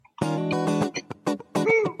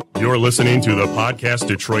You're listening to the Podcast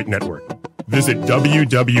Detroit Network. Visit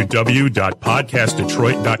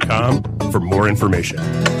www.podcastdetroit.com for more information.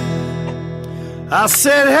 I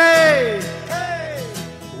said, hey,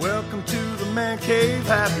 welcome to the Man Cave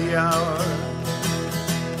Happy Hour.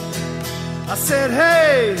 I said,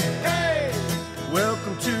 hey,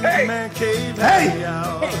 welcome to the Man Cave Happy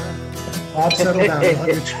Hour. Bob, settle down.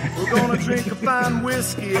 We're going to drink a fine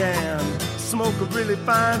whiskey and smoke a really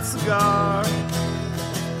fine cigar.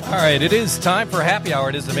 All right, it is time for Happy Hour.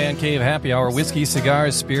 It is the Man Cave Happy Hour. Whiskey,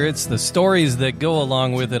 cigars, spirits, the stories that go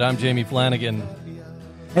along with it. I'm Jamie Flanagan.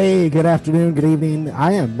 Hey, good afternoon, good evening.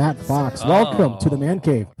 I am Matt Fox. Welcome to the Man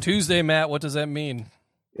Cave. Tuesday, Matt, what does that mean?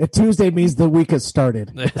 Tuesday means the week has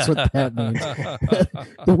started. That's what that means.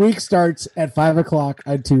 The week starts at 5 o'clock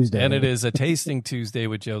on Tuesday. And it is a Tasting Tuesday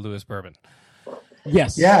with Joe Louis Bourbon.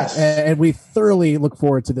 Yes. And we thoroughly look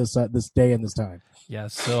forward to this this day and this time.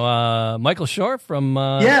 Yes. So, Michael Shore from...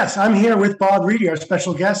 Yes, I'm here with Bob Reedy, our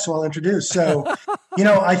special guest, who I'll introduce. So,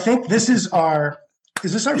 I think this is our...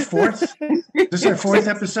 Is this our fourth? Is this our fourth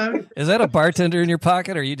episode? Is that a bartender in your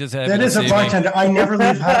pocket, or you just have? That is a bartender. I never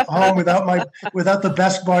leave home without the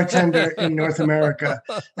best bartender in North America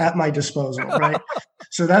at my disposal, right?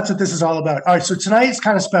 So that's what this is all about. All right, so tonight is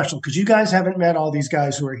kind of special because you guys haven't met all these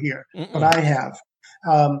guys who are here, but I have.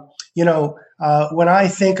 When I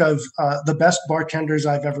think of the best bartenders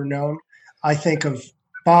I've ever known, I think of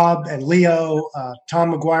Bob and Leo,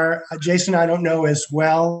 Tom McGuire. Jason, I don't know as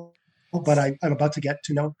well, but I'm about to get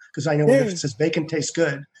to know because I know if it says bacon tastes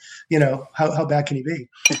good, how bad can he be?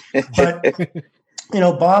 But,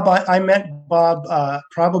 Bob, I met Bob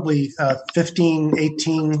probably 15,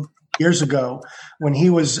 18 years ago when he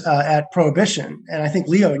was at Prohibition. And I think,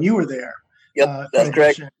 Leo, you were there. Yep, that's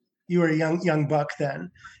correct. You were a young buck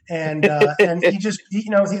then. And and he just,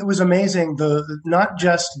 it was amazing. Not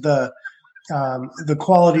just the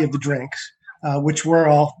quality of the drinks, which were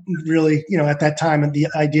all really, at that time, the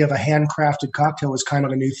idea of a handcrafted cocktail was kind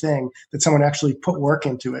of a new thing, that someone actually put work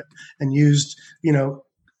into it and used,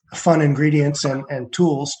 fun ingredients and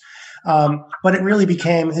tools. But it really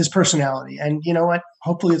became his personality. And you know what?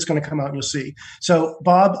 Hopefully it's going to come out and you'll see. So,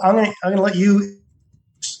 Bob, I'm going to let you,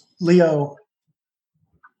 Leo,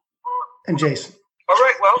 and Jason. All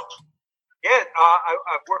right. Well,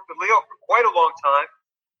 I've worked with Leo for quite a long time.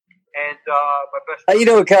 And my best how you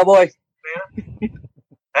doing, cowboy?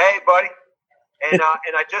 Hey, buddy. And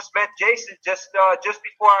I just met Jason just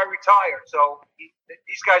before I retired. So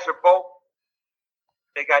these guys are both.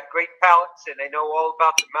 They got great palates and they know all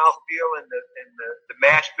about the mouthfeel and the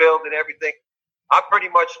mash build and everything. I'm pretty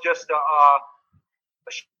much just a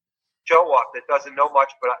show off that doesn't know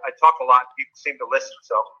much, but I talk a lot. And people seem to listen.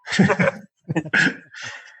 So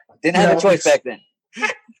didn't have a choice back then.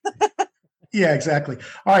 Yeah, exactly.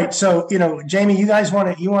 All right. So, Jamie, you guys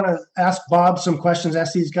want to ask Bob some questions,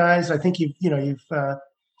 ask these guys. I think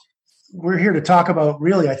we're here to talk about,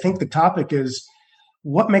 really, I think the topic is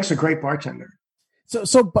what makes a great bartender.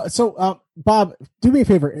 So, Bob, do me a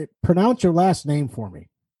favor. Pronounce your last name for me.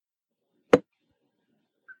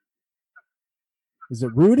 Is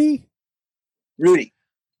it Rudy? Rudy.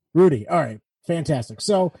 All right. Fantastic.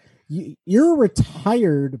 So you're a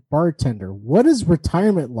retired bartender. What is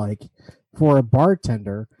retirement like for a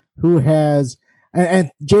bartender who has, and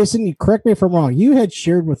Jason, you correct me if I'm wrong, you had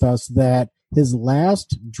shared with us that his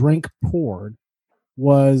last drink poured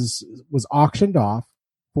was auctioned off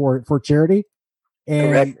for charity,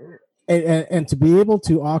 and to be able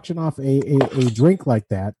to auction off a drink like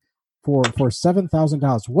that for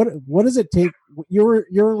 $7,000, what does it take? You're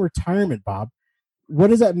in retirement, Bob. What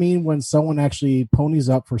does that mean when someone actually ponies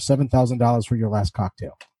up for $7,000 for your last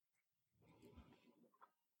cocktail?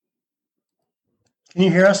 Can you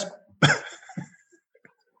hear us?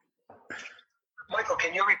 Michael,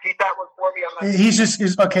 can you repeat that one for me?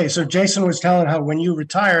 Okay. So Jason was telling how when you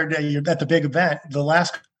retired at the big event, the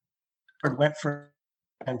last card went for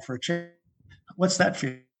a charity. What's that for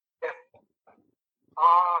you?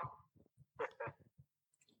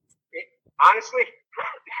 Honestly,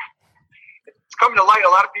 it's coming to light. A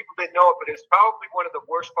lot of people didn't know it, but it's probably one of the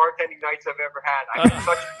worst bartending nights I've ever had. I had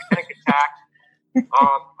such a panic attack.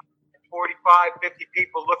 45, 50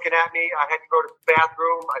 people looking at me. I had to go to the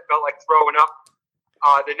bathroom. I felt like throwing up.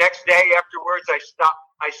 The next day afterwards, I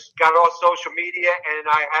got off social media, and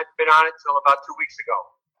I hadn't been on it until about 2 weeks ago.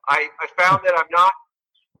 I found that I'm not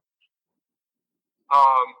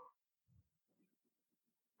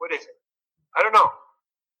what is it? I don't know.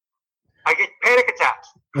 I get panic attacks.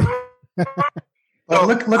 Well,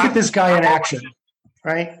 look at this guy in action,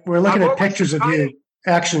 right? We're looking at pictures of you,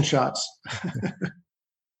 action shots.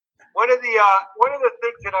 one of the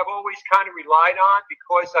things that I've always kind of relied on,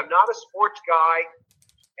 because I'm not a sports guy,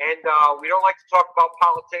 and we don't like to talk about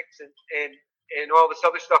politics and all this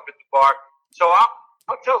other stuff at the bar. So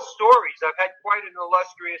I'll tell stories. I've had quite an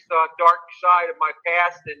illustrious dark side of my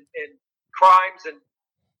past and crimes and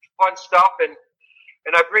fun stuff, and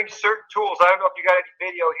I bring certain tools. I don't know if you got any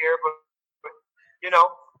video here, but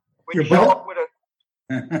when you show up with a,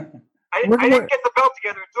 I didn't get the belt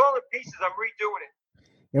together. It's all in pieces. I'm redoing it.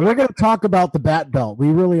 Yeah, we're going to talk about the bat belt. We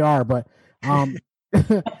really are, but tell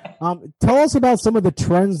us about some of the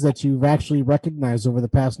trends that you've actually recognized over the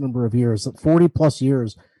past number of years, 40 plus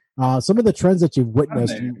years. Some of the trends that you've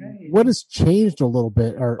witnessed. What has changed a little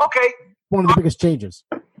bit, or one of the biggest changes?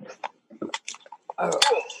 Yeah,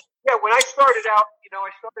 when I started out,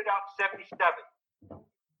 I started out in 77.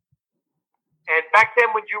 And back then,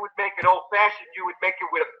 when you would make an old-fashioned, you would make it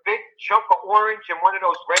with a big chunk of orange and one of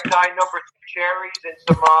those red dye number 2 cherries and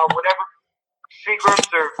some whatever, Seagrams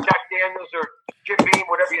or Jack Daniels or Jim Beam,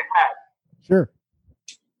 whatever you had. Sure.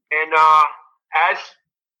 And as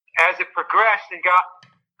it progressed and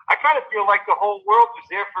I kind of feel like the whole world was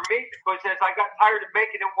there for me, because as I got tired of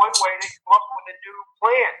making it one way, they come up with a new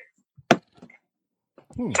plan.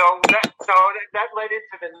 So that led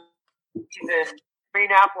into the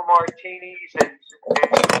green apple martinis and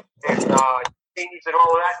martinis and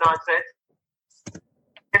all of that nonsense.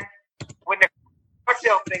 And when the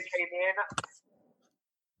cocktail thing came in,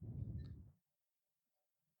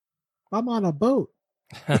 I'm on a boat.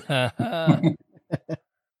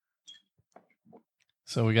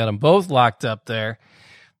 So we got them both locked up there.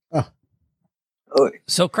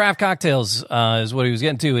 So craft cocktails is what he was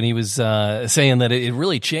getting to, and he was saying that it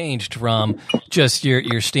really changed from just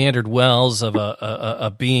your standard wells of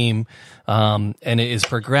a beam, and it has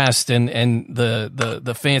progressed, and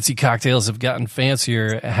the fancy cocktails have gotten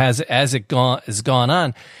fancier as it gone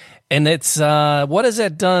on, and it's what has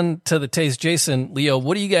that done to the taste, Jason, Leo?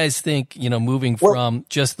 What do you guys think? Moving from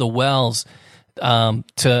just the wells to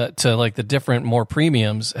like the different more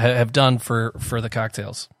premiums have done for the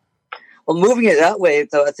cocktails. Well, moving it that way,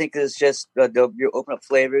 though, I think is just you open up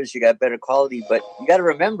flavors, you got better quality. But you got to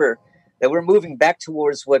remember that we're moving back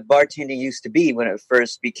towards what bartending used to be when it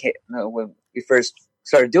first became, when we first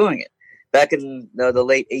started doing it. Back in the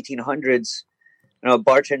late 1800s,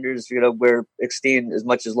 bartenders, were esteemed as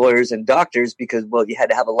much as lawyers and doctors because, well, you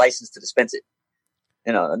had to have a license to dispense it.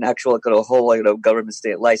 An actual a whole government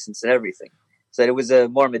state license and everything. So it was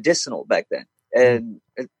more medicinal back then. And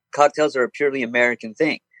cocktails are a purely American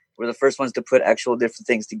thing. We're the first ones to put actual different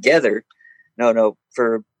things together,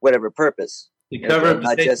 for whatever purpose.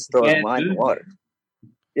 Not just throwing wine and water.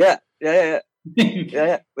 Yeah.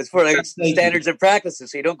 It's for standards and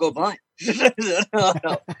practices, so you don't go blind.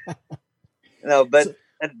 But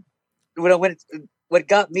what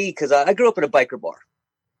got me, because I grew up in a biker bar.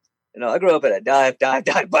 I grew up at a dive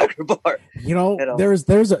biker bar.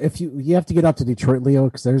 There's if you have to get up to Detroit, Leo,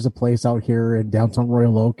 because there's a place out here in downtown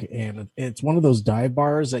Royal Oak, and it's one of those dive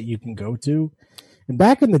bars that you can go to. And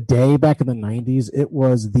back in the day, back in the 90s, it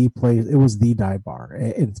was the place. It was the dive bar.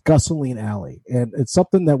 It's Gasoline Alley, and it's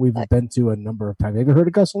something that we've been to a number of times. Have you heard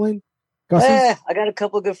of Gasoline? I got a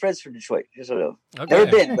couple of good friends from Detroit. Never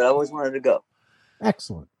been, but I always wanted to go.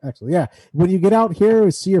 Excellent. Yeah, when you get out here,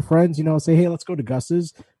 see your friends. Say, hey, let's go to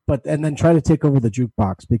Gus's. And then try to take over the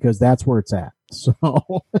jukebox, because that's where it's at. So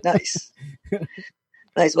nice.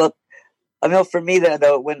 Well, for me,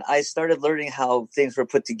 though, when I started learning how things were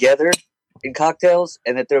put together in cocktails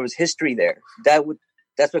and that there was history there,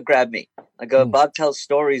 that's what grabbed me. Bob tells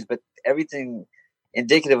stories, but everything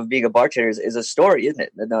indicative of being a bartender is a story, isn't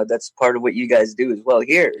it? And that's part of what you guys do as well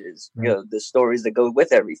here is, the stories that go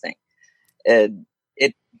with everything. And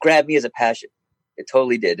it grabbed me as a passion. It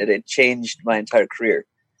totally did. And it changed my entire career.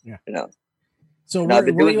 Yeah. So I've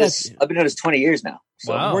been doing this 20 years now.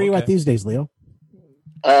 So where are you at these days, Leo?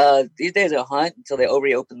 These days I hunt until they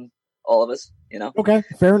reopen all of us, Okay,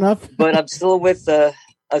 fair enough. But I'm still with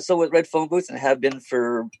Red Phone Booth and have been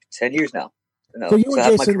for 10 years now. So you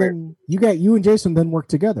and Jason then work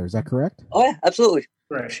together, is that correct? Oh yeah, absolutely.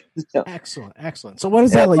 Right. Excellent. So what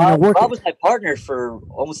is that like? Bob was my partner for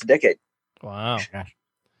almost a decade. Wow. Gosh.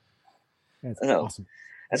 That's awesome.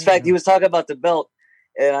 In fact, he was talking about the belt.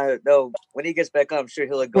 And I know when he gets back on, I'm sure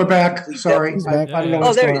he'll go. We're back. Sorry. I don't know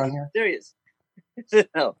what's going on here. There he is.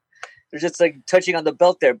 No, they're just touching on the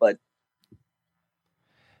belt there, bud.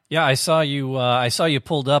 Yeah, I saw you.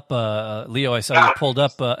 Pulled up, Leo. I saw you pulled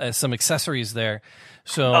up some accessories there.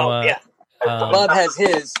 So, Bob has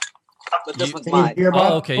his, but this one's mine.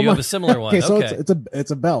 Oh, okay. You have a similar one. Okay, so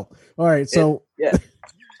it's a belt. All right, so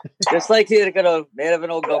just like he had an old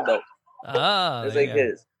gun belt. Just like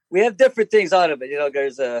his. we have different things on it, but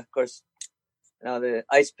there's of course, the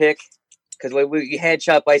ice pick because we hand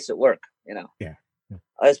chop ice at work. Yeah.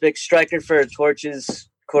 Ice pick, striker for torches,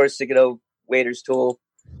 of course. Waiter's tool.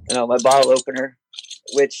 My bottle opener,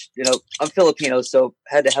 which I'm Filipino, so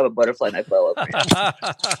had to have a butterfly knife bottle opener.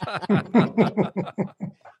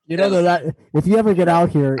 They're not, if you ever get out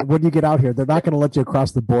here, when you get out here, they're not going to let you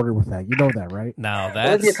across the border with that. You know that, right? No,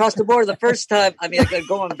 that's across the border the first time. I mean,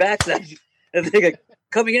 going back to that, I think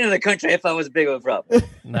coming into the country, I found was a big of a problem.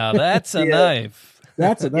 Now that's a knife.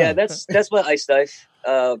 That's a knife. Yeah, that's my ice knife.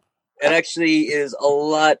 It actually is a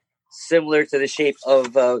lot similar to the shape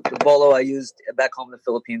of the bolo I used back home in the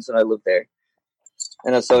Philippines when I lived there.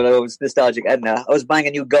 And so I was nostalgic. And I was buying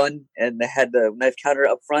a new gun, and they had the knife counter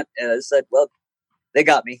up front, and I said, well, they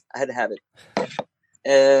got me. I had to have it.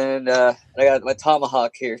 And I got my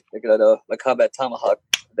tomahawk here. I got my combat tomahawk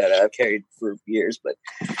that I've carried for years. But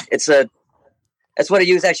that's what I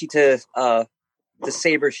use actually to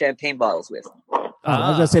saber champagne bottles with.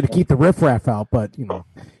 I was going to say to keep the riffraff out, but No.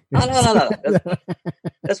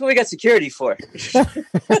 That's what we got security for.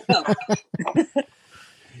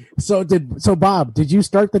 So Bob, did you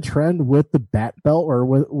start the trend with the bat belt or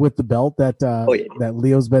with the belt that that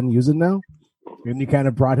Leo's been using now? And you kind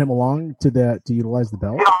of brought him along to utilize the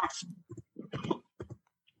belt? I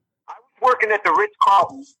was working at the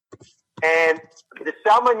Ritz-Carlton, and the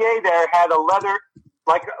Salmonier there had a leather,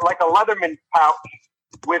 like a Leatherman pouch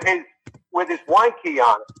with his wine key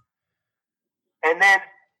on it. And then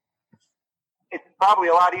it's probably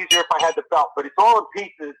a lot easier if I had the belt, but it's all in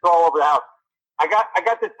pieces. It's all over the house. I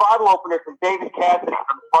got this bottle opener from David Cassidy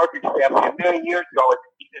from the Partridge Family a million years ago as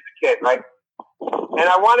a kid, right? And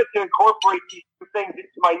I wanted to incorporate these two things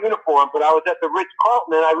into my uniform, but I was at the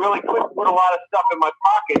Ritz-Carlton, and I really couldn't put a lot of stuff in my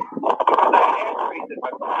pocket because I had ashtrays in my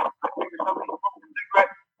pocket. I figured somebody smoked a cigarette.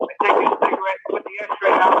 I take a cigarette, put the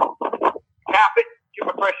ashtray out, cap it, give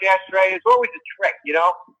a fresh ashtray. It's always a trick,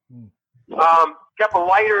 Kept a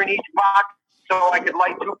lighter in each pocket so I could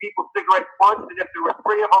light two people's cigarettes once, and if there were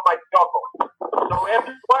three of them, I'd juggle. So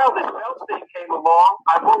after a while, this belt thing came along.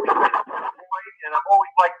 I've always been a boy, and I've always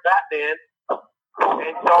liked Batman.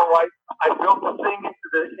 And so I built the thing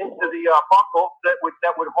into the buckle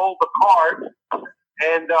that would hold the card,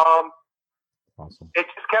 and awesome. It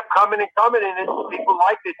just kept coming and coming, and people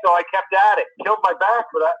liked it, so I kept at it. Killed my back,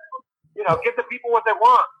 but give the people what they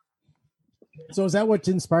want. So is that what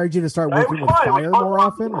inspired you to start working with fire more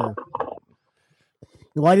often, or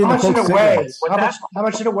you lighting the Coke cigarettes? How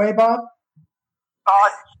much did it weigh, Bob?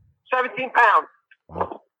 17 pounds.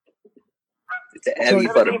 Wow. It's a heavy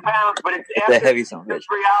 17 pounds, but it's a heavy song. 3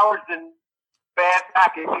 hours and bad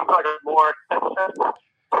packaging, like more expensive.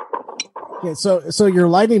 Yeah, so you're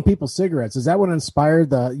lighting people's cigarettes. Is that what inspired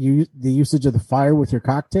the usage of the fire with your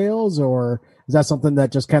cocktails, or is that something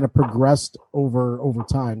that just kind of progressed over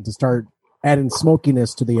time to start adding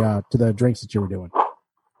smokiness to the drinks that you were doing?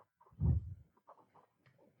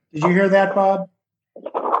 Did you hear that, Bob?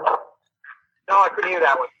 No, I couldn't hear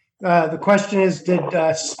that one. The question is, did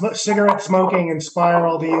cigarette smoking inspire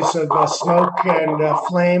all the use of smoke and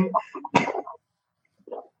flame?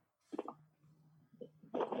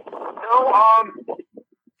 No,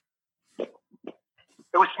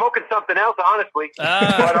 it was smoking something else, honestly.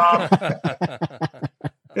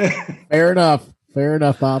 Fair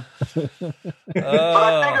enough, Bob. But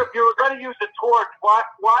I figure if you were going to use a torch,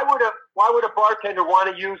 why would a bartender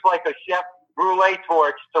want to use like a Chef Brûlée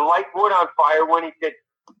torch to light wood on fire when he could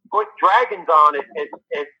put dragons on it and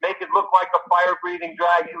make it look like a fire-breathing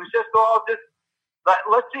dragon? It was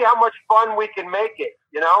let's see how much fun we can make it,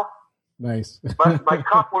 Nice. But my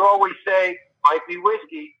cup would always say, might be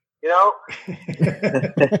whiskey, So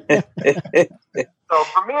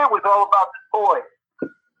for me, it was all about the toy.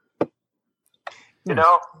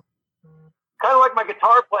 Kind of like my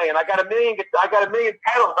guitar playing. I got a million pedals.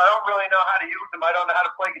 I don't really know how to use them. I don't know how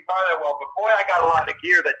to play guitar that well. But boy, I got a lot of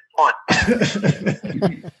gear that's fun.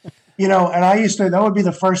 And I used to. That would be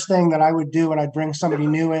the first thing that I would do when I'd bring somebody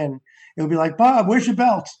new in. It would be like, Bob, where's your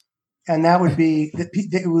belt? And that would be.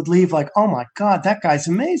 It would leave like, oh my God, that guy's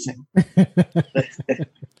amazing.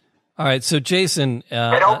 All right, so Jason, it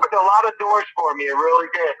opened a lot of doors for me. It really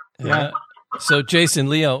did. Yeah. So Jason,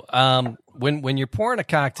 Leo, when you're pouring a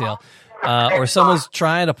cocktail. Or someone's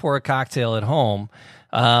trying to pour a cocktail at home,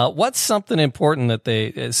 what's something important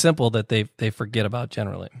that simple that they forget about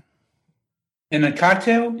generally? In a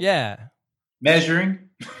cocktail? Yeah. Measuring?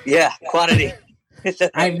 Yeah, quantity.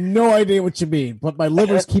 I have no idea what you mean, but my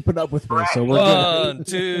liver's keeping up with me, so we're good. 1,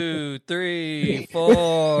 2, 3,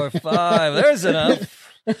 4, 5. There's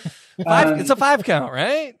enough. It's a 5 count,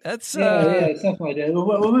 right? That's yeah, something like that.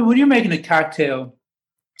 When you're making a cocktail,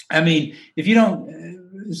 I mean, if you don't,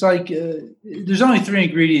 it's like there's only 3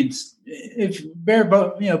 ingredients. If bare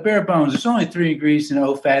bones, there's only 3 ingredients in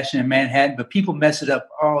old fashioned and Manhattan, but people mess it up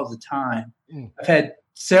all the time. I've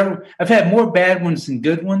had more bad ones than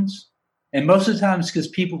good ones, and most of the time it's because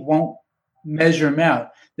people won't measure them out.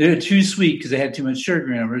 They're too sweet because they had too much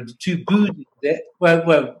sugar in them, or too boozy. They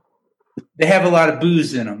have a lot of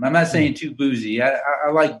booze in them. I'm not saying too boozy. I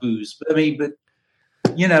like booze, but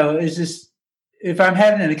it's just, if I'm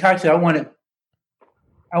having a cocktail,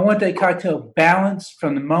 I want that cocktail balanced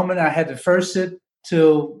from the moment I had the first sip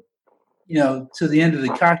till the end of the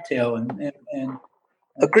cocktail. And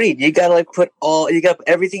agreed. You gotta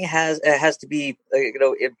everything has to be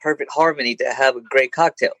in perfect harmony to have a great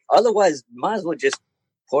cocktail. Otherwise, might as well just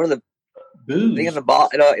pour the booze thing in the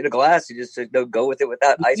bottle in a glass and just go with it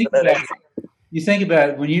without ice, without anything. You think about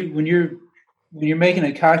it, when you're making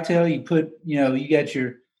a cocktail, you put you got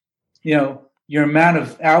your amount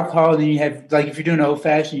of alcohol, then you have, like, if you're doing old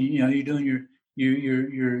fashioned, you're doing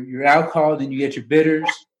your alcohol, then you get your bitters,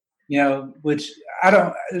 which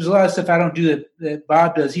there's a lot of stuff I don't do that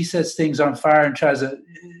Bob does. He sets things on fire and tries to,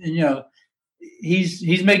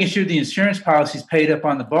 he's making sure the insurance policy's paid up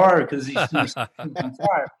on the bar because he's doing things on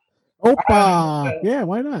fire. Opa! Yeah,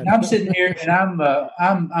 why not? And I'm sitting here and I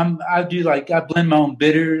blend my own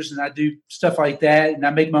bitters and I do stuff like that, and I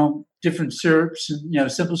make my own different syrups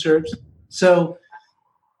and simple syrups. So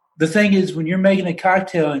the thing is, when you're making a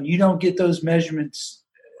cocktail and you don't get those measurements,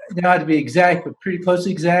 they don't have to be exact, but pretty close to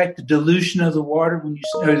exact. The dilution of the water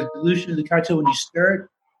or the dilution of the cocktail when you stir it,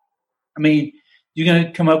 I mean, you're going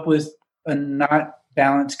to come up with a not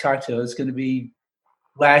balanced cocktail. It's going to be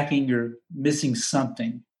lacking or missing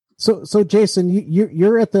something. So Jason,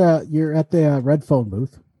 you're at the Red Phone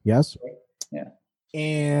booth, yes? Yeah.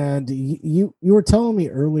 And you were telling me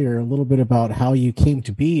earlier a little bit about how you came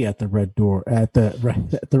to be at the Red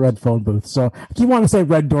Red Phone booth. So I keep wanting to say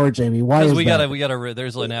Red Door, Jamie. Why is that? We gotta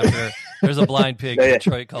there's a blind pig in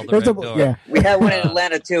Detroit called the Red Door. Yeah. We had one in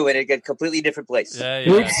Atlanta too, and it got completely different place.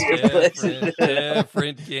 Different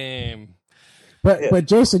game. But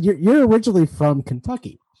Jason, you're originally from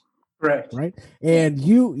Kentucky. Correct. Right. And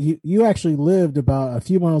you actually lived about a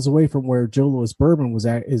few miles away from where Joe Louis bourbon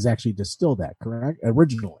is actually distilled at, correct?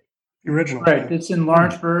 Originally. Right. It's in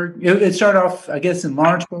Lawrenceburg. It started off, I guess, in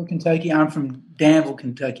Lawrenceburg, Kentucky. I'm from Danville,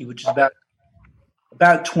 Kentucky, which is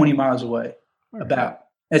about 20 miles away.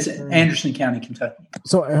 It's Anderson County, Kentucky.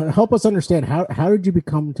 So help us understand, how did you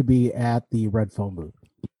become to be at the Red Phone booth?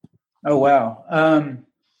 Oh, wow.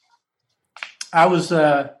 I was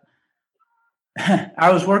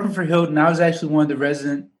working for Hilton. I was actually one of the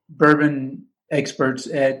resident bourbon experts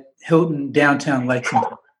at Hilton downtown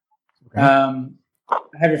Lexington. Okay. I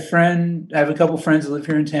have a couple of friends that live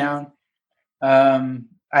here in town.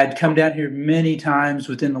 I'd come down here many times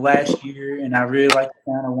within the last year, and I really liked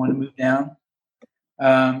the town. I wanted to move down.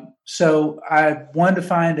 So I wanted to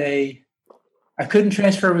find I couldn't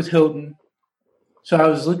transfer with Hilton. So I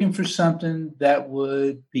was looking for something that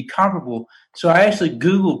would be comparable. So I actually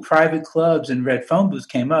Googled private clubs, and Red Phone booths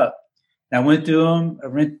came up. And I went through them. I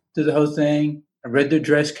went through the whole thing. I read their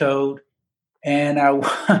dress code, and I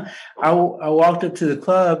walked up to the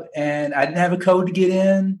club, and I didn't have a code to get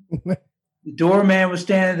in. The doorman was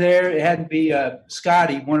standing there. It had to be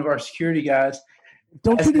Scotty, one of our security guys.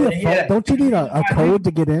 Don't you need a code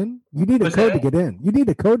to get in? You need a code to get in. You need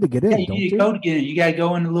a code to get in. Yeah, you need a code to get in. You got to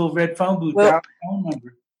go in the little Red Phone booth. Well, phone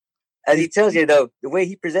number. As he tells you, though, the way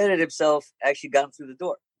he presented himself actually got him through the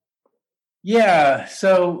door. Yeah,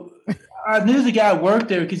 so I knew the guy worked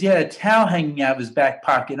there because he had a towel hanging out of his back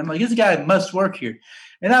pocket. I'm like, this guy must work here.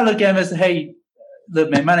 And I look at him and say, hey, look,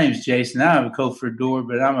 man, my name's Jason. I don't have a code for a door,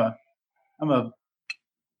 but I'm a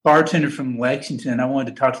bartender from Lexington. I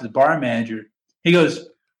wanted to talk to the bar manager. He goes,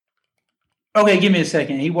 okay, give me a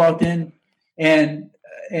second. He walked in, and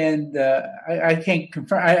I can't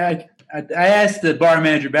confirm. I asked the bar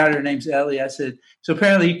manager about her. Her name's Ellie. I said, so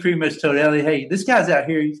apparently he pretty much told Ellie, hey, this guy's out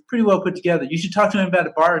here. He's pretty well put together. You should talk to him about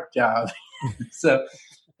a bar job. So,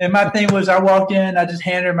 and my thing was, I walked in. I just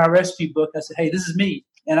handed her my recipe book. I said, hey, this is me,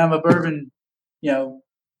 and I'm a bourbon, I'm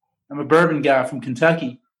a bourbon guy from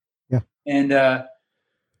Kentucky. Yeah. And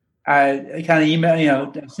I kind of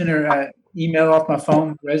email, sent her email off my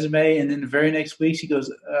phone, resume, and then the very next week she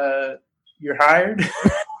goes, you're hired?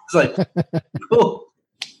 It's like, cool.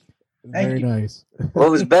 Very nice. What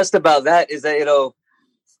was best about that is that,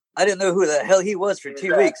 I didn't know who the hell he was for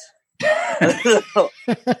 2 weeks.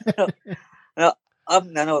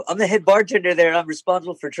 I'm the head bartender there, and I'm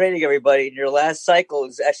responsible for training everybody. And your last cycle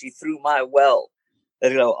is actually through my well,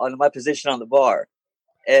 on my position on the bar.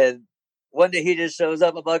 And one day he just shows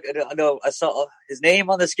up. I'm like, I saw his name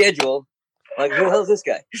on the schedule. I'm like, who the hell's this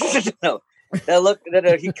guy? No.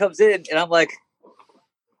 Then he comes in, and I'm like,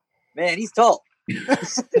 man, he's tall.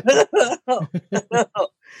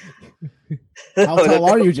 How tall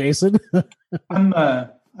are you, Jason? I'm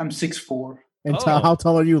 6'4". And how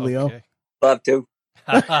tall are you, Leo? Okay. 5'2".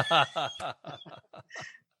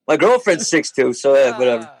 My girlfriend's 6'2", so yeah,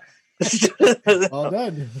 whatever. Well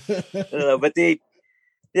done.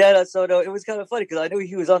 So no, it was kind of funny because I knew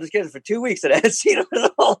he was on the schedule for 2 weeks and I hadn't seen him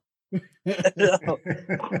at all.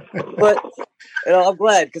 But I'm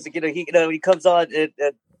glad because he comes on and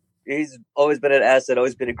he's always been an asset,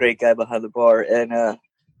 always been a great guy behind the bar, and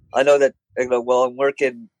I know that while I'm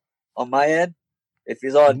working on my end, if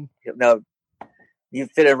he's on, you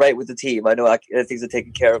fit in right with the team. I know things are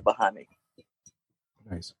taken care of behind me.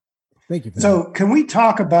 Nice, thank you. So, can we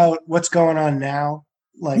talk about what's going on now?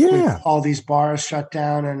 Like with all these bars shut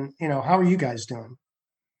down, and how are you guys doing?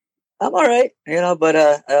 I'm all right,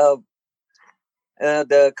 but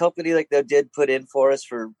the company they did put in for us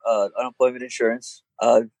for unemployment insurance.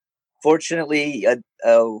 Fortunately,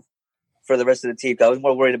 for the rest of the team, I was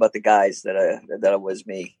more worried about the guys than I was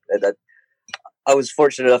me. That I was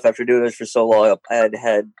fortunate enough after doing this for so long, I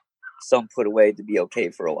had some put away to be okay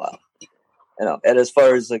for a while. And as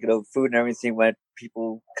far as food and everything went,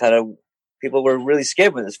 people were really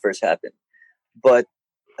scared when this first happened. But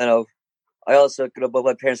I also but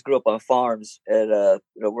my parents grew up on farms, and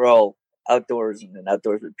we're all outdoors and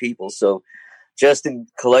outdoors with people. So just in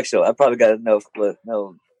collection, I probably got enough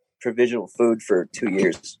provisional food for 2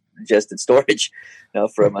 years just in storage,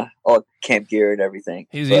 from all camp gear and everything.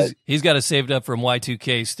 He's got it saved up from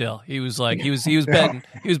Y2K still. He was betting on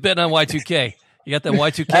Y2K. You got that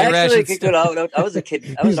Y2K rations. I was a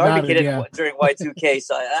kid. I was already a kid during Y2K,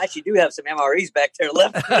 so I actually do have some MREs back there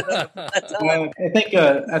left. I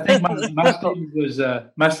think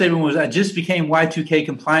my statement was I just became Y2K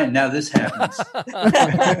compliant. Now this happens.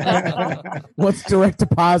 What's direct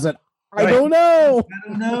deposit? I don't know.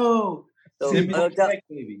 So,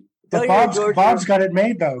 Bob's got it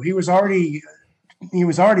made though. He was already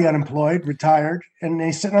unemployed, retired, and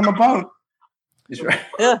he's sitting on the boat. That's right.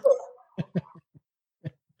 Yeah.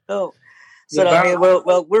 Well,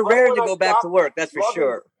 we're raring to go back to work. That's for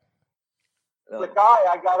sure. The guy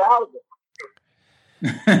I got out of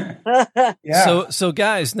it. Yeah. So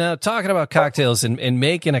guys, now talking about cocktails and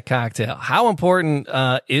making a cocktail, how important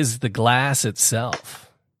is the glass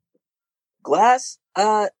itself? Glass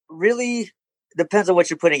really depends on what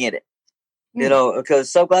you're putting in it.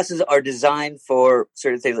 Because some glasses are designed for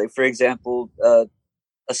certain things. Like, for example, a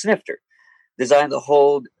snifter designed to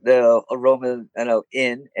hold the aroma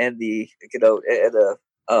in, and the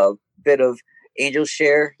bit of angel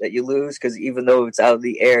share that you lose, because even though it's out of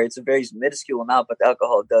the air, it's a very minuscule amount, but the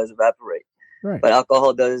alcohol does evaporate. Right. But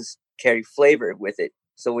alcohol does carry flavor with it.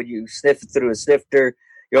 So when you sniff it through a snifter,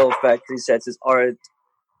 your olfactory senses aren't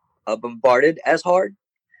bombarded as hard.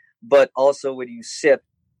 But also when you sip,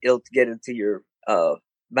 it'll get into your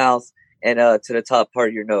mouth and to the top part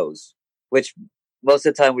of your nose, which most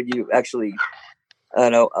of the time when you actually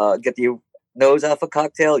get the nose off a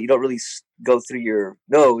cocktail, you don't really go through your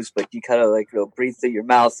nose, but you kind of breathe through your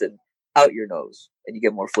mouth and out your nose, and you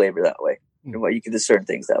get more flavor that way. You can discern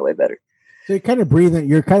things that way better. So you're kind of breathing,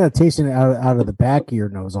 you're kind of tasting it out of the back of your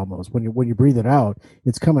nose almost. When you breathe it out,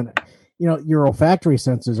 it's coming. Your olfactory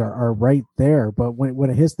senses are right there, but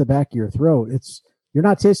when it hits the back of your throat, you're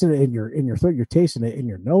not tasting it in your throat. You're tasting it in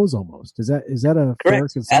your nose almost. Is that a fair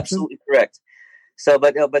conception? Absolutely correct. So,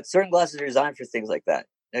 but certain glasses are designed for things like that.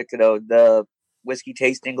 The whiskey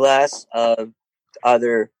tasting glass,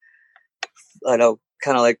 either kind of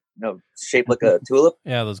like shaped like a tulip.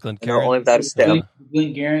 Yeah, those Glencairn. Only without a stem.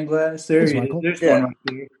 Glencairn glass. There's one right there.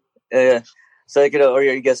 Yeah. So or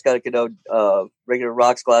you guys got regular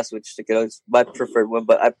rocks glass, which is my preferred one,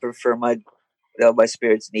 but I prefer my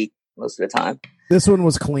spirits neat most of the time. This one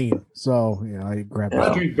was clean, so I grabbed it.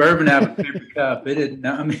 I drink bourbon out of a paper cup. It didn't.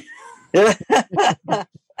 I mean,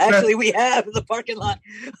 actually, we have in the parking lot.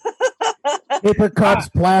 Paper cups,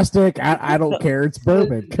 plastic. I don't care. It's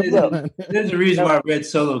bourbon. Come on. There's a reason why Red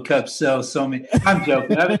Solo cups sell so many. I'm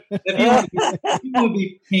joking. I mean, if you want to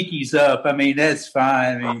be pinkies up, I mean, that's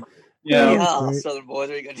fine. I mean, Southern boys.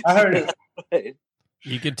 I heard it.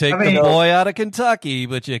 You can take the boy out of Kentucky,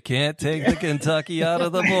 but you can't take the Kentucky out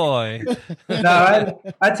of the boy. No,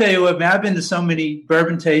 I tell you what, man, I've been to so many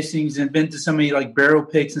bourbon tastings and been to so many barrel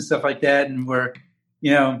picks and stuff like that, and where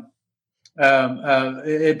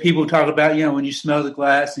people talk about when you smell the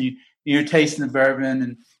glass and you're tasting the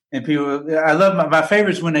bourbon and people. I love my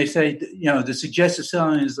favorites when they say the suggestive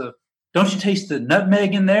selling is the don't you taste the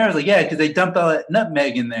nutmeg in there? I was like, yeah, because they dumped all that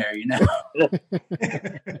nutmeg in there, you know.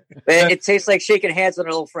 It tastes like shaking hands with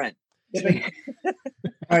an old friend.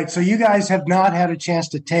 All right, so you guys have not had a chance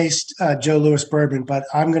to taste Joe Louis bourbon, but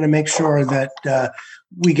I'm going to make sure that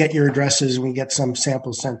we get your addresses and we get some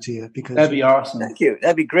samples sent to you, because That'd be awesome. Thank you.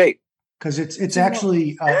 That'd be great. because it's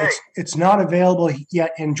actually it's not available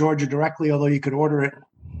yet in Georgia directly, although you could order it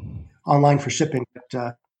online for shipping.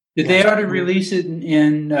 But, Did they already release it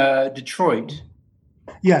in Detroit?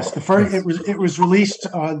 yes, the first it was released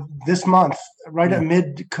this month, right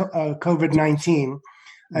amid COVID-19.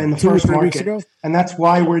 In the 2 or first 3 weeks market, ago? and that's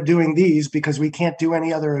why we're doing these, because we can't do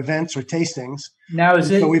any other events or tastings. Now is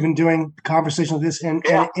it? So we've been doing conversations with this, and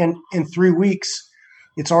in 3 weeks,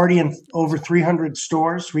 it's already in over 300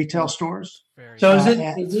 stores, retail stores. So is it?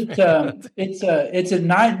 It's a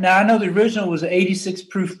 9. Now I know the original was an 86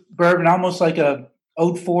 proof bourbon, almost like a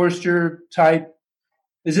Old Forester type.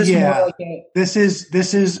 Is this more like a? This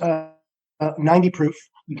is 90 proof.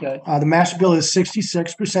 Okay. The mash bill is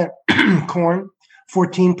 66% corn,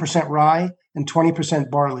 14% rye, and 20%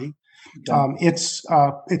 barley. It's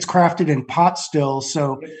crafted in pot still,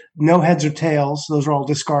 so no heads or tails. Those are all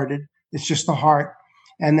discarded. It's just the heart.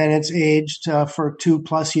 And then it's aged for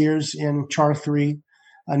 2+ years in Char 3,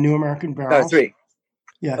 New American barrels. Char 3.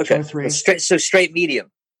 Yeah, Okay. Char 3. Straight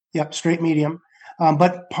medium. Yep, straight medium.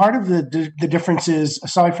 But part of the difference is,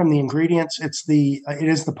 aside from the ingredients, it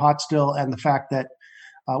is the pot still, and the fact that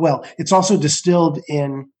it's also distilled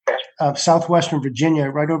in southwestern Virginia,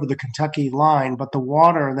 right over the Kentucky line. But the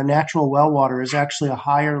water, the natural well water, is actually a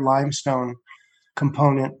higher limestone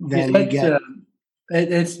component than you get.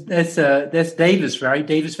 That's Davis, right?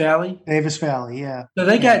 Davis Valley. Davis Valley, yeah. So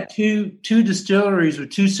they got two distilleries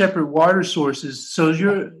with 2 separate water sources. So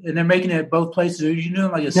and they're making it at both places. Are you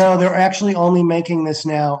doing like a? No, they're actually only making this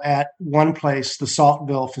now at one place, the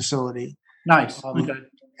Saltville facility. Nice. Okay.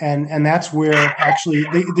 And that's where actually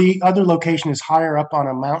the other location is higher up on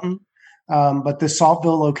a mountain, but the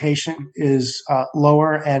Saltville location is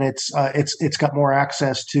lower, and it's got more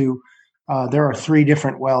access to. There are 3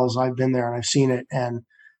 different wells. I've been there and I've seen it, and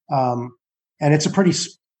it's a pretty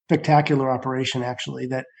spectacular operation, actually.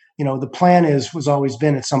 That the plan was always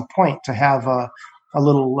been at some point to have a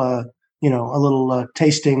little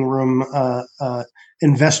tasting room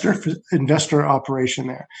investor operation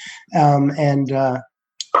there,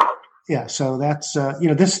 yeah. So that's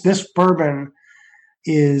this bourbon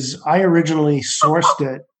is, I originally sourced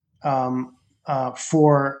it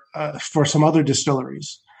for some other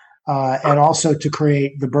distilleries. And also to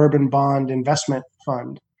create the Bourbon Bond Investment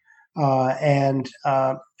Fund. And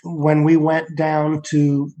when we went down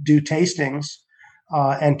to do tastings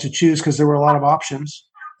and to choose, because there were a lot of options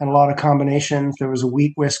and a lot of combinations, there was a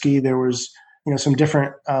wheat whiskey, there was some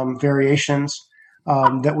different variations,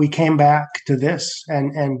 that we came back to this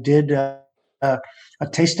and did a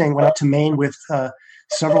tasting. Went up to Maine with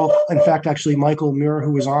several. In fact, actually, Michael Muir,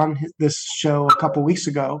 who was on this show a couple weeks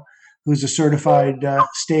ago, who's a certified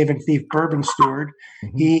stave and thief bourbon steward.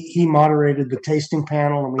 Mm-hmm. He moderated the tasting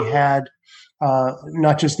panel, and we had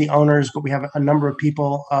not just the owners, but we have a number of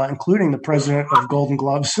people, including the president of Golden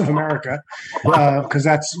Gloves of America, because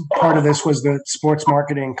that's part of this was the sports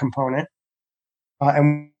marketing component,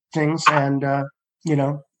 and things, and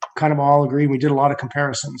kind of all agreed. We did a lot of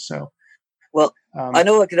comparisons. So, well, I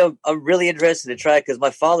know I'm really interested to try, because my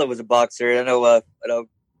father was a boxer. I know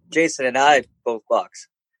Jason and I both box.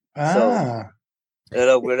 So,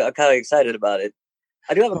 I'm kind of excited about it.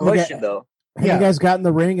 I do have a question, though. Have you guys got in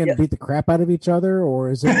the ring and beat the crap out of each other,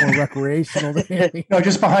 or is it more recreational? No,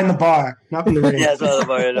 just behind the bar, not in the ring. Yeah, it's behind the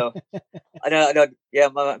bar. I know. Yeah,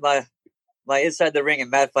 my inside the ring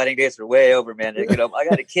and mat fighting days are way over, man. I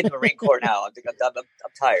got a kid in the Marine Corps now. I'm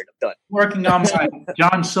tired. I'm done. Working on my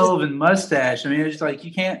John Sullivan mustache. I mean, it's like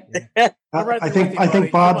you can't. I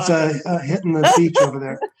think Bob's hitting the beach over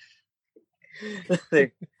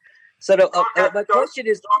there. So my question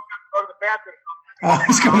is,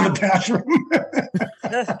 he's going to the bathroom.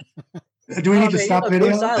 Do we need to stop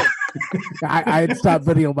video? I'd stop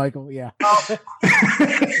video, Michael. Yeah.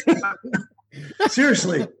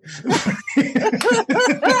 Seriously.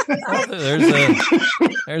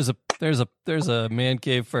 There's a man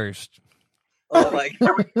cave first. Oh my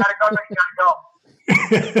God.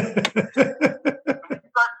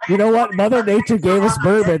 You know what? Mother Nature gave us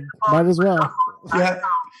bourbon. Might as well. Yeah.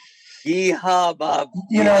 Yeehaw, Bob.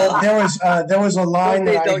 There was a line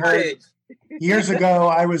that I heard years ago.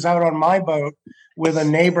 I was out on my boat with a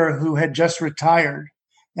neighbor who had just retired,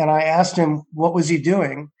 and I asked him what was he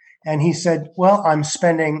doing, and he said, "Well, I'm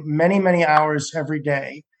spending many, many hours every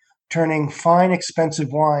day turning fine,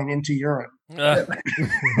 expensive wine into urine." That's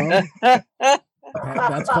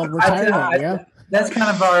called retirement. Yeah. That's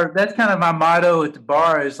kind of my motto at the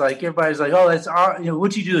bar. Is like everybody's like, "Oh, that's art.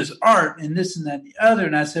 What you do is art, and this and that and the other."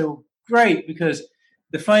 And I said, "Well, great," because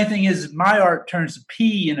the funny thing is, my art turns to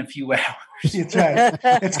pee in a few hours. That's right.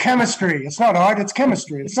 It's chemistry. It's not art. It's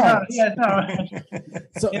chemistry. It's science.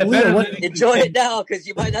 So, Yeah, Leo, Enjoy it now because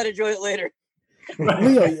you might not enjoy it later.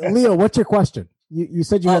 Leo, what's your question? You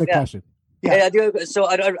said you had a question. Yeah. Yeah, I do. So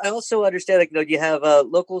I also understand, like, you have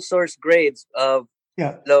local source grades of,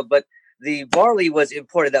 but the barley was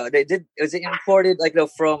imported out. Was it imported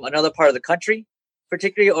from another part of the country,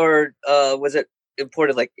 particularly, or was it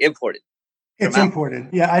imported? It's imported.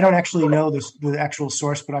 Yeah, I don't actually know the actual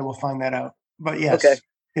source, but I will find that out. But yes,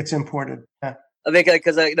 it's imported. Yeah. I think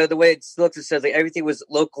because the way it looks, it says like everything was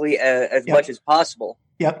locally as much as possible.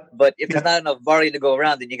 Yep. But if there's not enough barley to go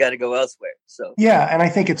around, then you got to go elsewhere. So yeah, and I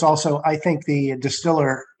think it's also the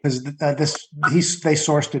distiller, because they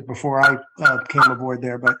sourced it before I came aboard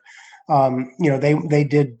there, but they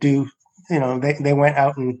did do, they went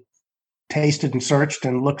out and tasted and searched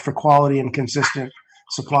and looked for quality and consistent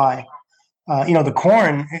supply. The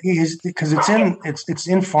corn is, because it's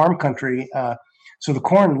in farm country, so the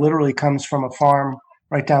corn literally comes from a farm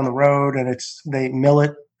right down the road, and they mill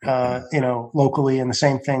it locally, and the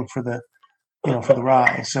same thing for the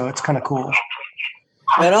rye. So it's kind of cool.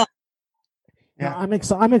 Right on. Yeah, I'm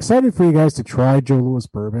excited for you guys to try Joe Louis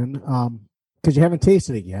bourbon because you haven't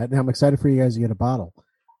tasted it yet, and I'm excited for you guys to get a bottle.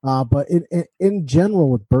 But in general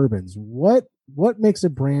with bourbons, what makes a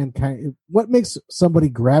brand what makes somebody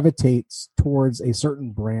gravitate towards a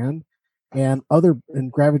certain brand and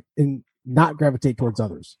not gravitate towards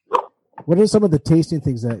others? What are some of the tasting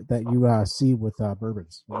things that you see with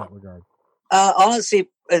bourbons in that regard? Honestly,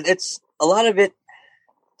 it's a lot of it,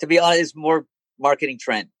 to be honest, is more marketing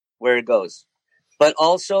trend where it goes, but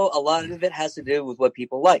also a lot of it has to do with what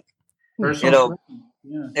people like. There's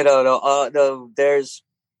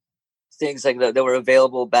things like that were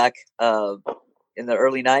available back in the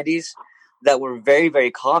early 90s that were very,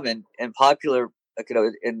 very common and popular,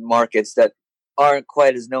 in markets that aren't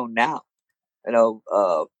quite as known now.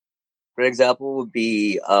 For example, would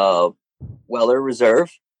be Weller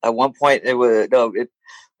Reserve. At one point, it was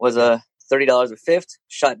 $30 a fifth,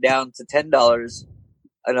 shot down to $10.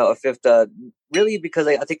 A fifth. Really, because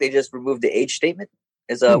I think they just removed the age statement.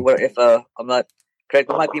 Where if I'm not correct,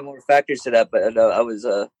 there might be more factors to that. But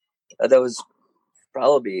that was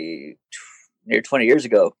probably near 20 years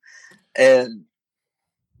ago, and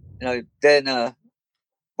then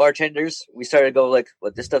bartenders, we started to go like,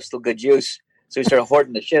 well, this stuff's still good juice. So we started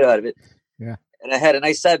hoarding the shit out of it. Yeah. And I had a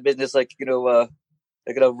nice side business, running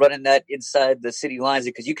that inside the city lines,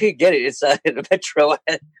 because you could get it inside the metro,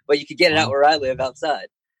 but you could get it out where I live outside.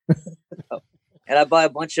 And I buy a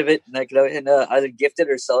bunch of it, and I could either gift it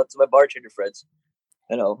or sell it to my bartender friends.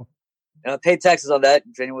 And I paid taxes on that.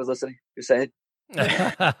 If anyone's listening, you're saying.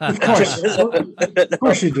 Of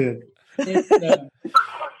course you did.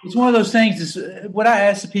 It's one of those things. What I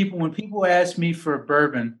ask the people when people ask me for a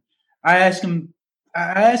bourbon, I ask them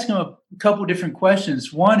a couple different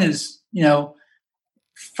questions. One is,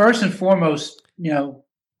 first and foremost,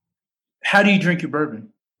 how do you drink your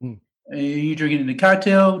bourbon? Are you drinking it in a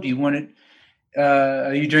cocktail? Do you want it?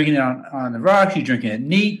 Are you drinking it on the rocks? Are you drinking it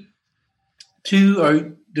neat?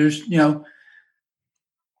 There's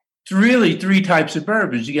really three types of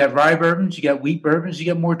bourbons. You got rye bourbons, you got wheat bourbons, you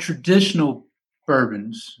got more traditional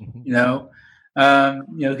bourbons.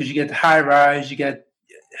 Because you get the high rise,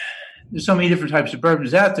 there's so many different types of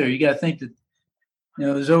bourbons out there. You got to think that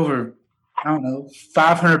there's over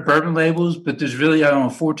 500 bourbon labels, but there's really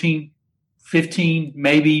 14, 15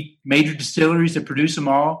 maybe major distilleries that produce them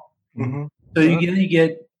all. Mm-hmm. So you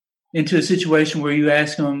get into a situation where you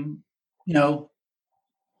ask them,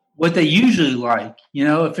 what they usually like.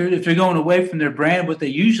 If they're going away from their brand, what they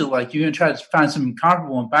usually like, you're going to try to find something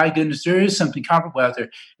comparable. And by goodness, there is something comparable out there.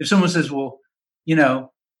 If someone says, well, I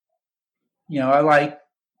like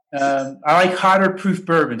hotter proof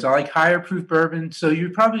bourbons. I like higher proof bourbons. So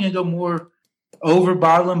you're probably going to go more over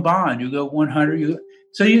bottle and bond. You go 100.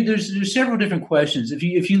 There's several different questions.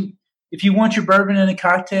 If you want your bourbon in a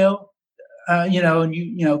cocktail,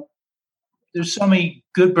 there's so many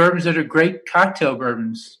good bourbons that are great cocktail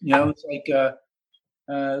bourbons. It's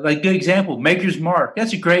like good example, Maker's Mark.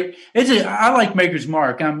 That's I like Maker's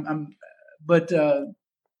Mark. But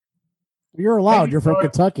you're allowed. You're from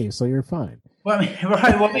Kentucky, so you're fine. Well,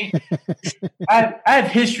 I have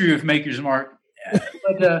history with Maker's Mark,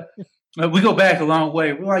 but we go back a long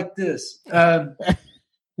way. We're like this.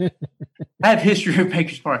 I have history of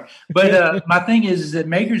Maker's Mark, but my thing is that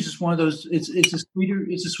Maker's is one of those. It's a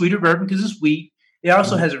sweeter bourbon because it's wheat. It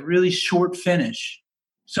also has a really short finish,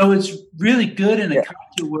 so it's really good in a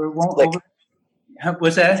cocktail where it won't over.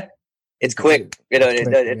 What's that? It's quick.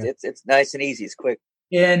 It's nice and easy. It's quick,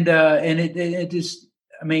 and it just.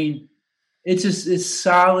 I mean, it's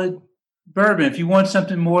solid bourbon. If you want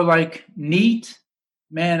something more like neat,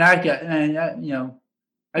 man, I got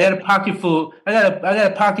a pocket full. I got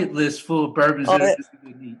a pocket list full of bourbons.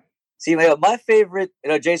 See, my favorite.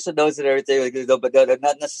 Jason knows it and everything, but they're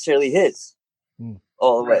not necessarily his.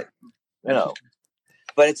 All the way,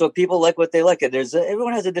 But it's what people like, what they like, and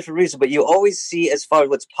everyone has a different reason. But you always see, as far as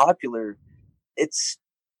what's popular, it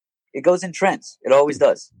goes in trends. It always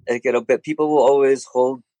does. But people will always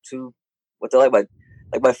hold to what they like. Like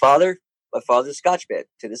my father's a Scotch man.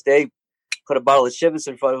 To this day, put a bottle of Chivas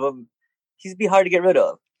in front of him, he'd be hard to get rid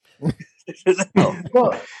of.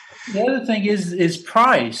 Well, the other thing is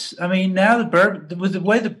price. I mean, now with the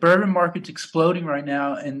way the bourbon market's exploding right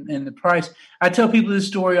now, and the price. I tell people this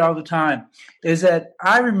story all the time. Is that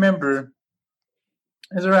I remember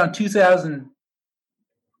it was around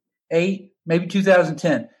 2008, maybe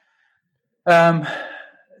 2010.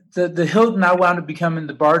 The Hilton, I wound up becoming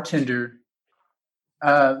the bartender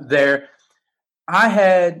there. I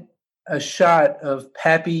had a shot of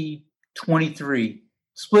Pappy 23,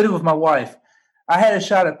 split it with my wife. I had a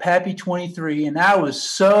shot of Pappy 23, and I was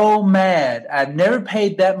so mad. I'd never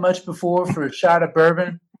paid that much before for a shot of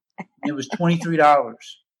bourbon. It was $23.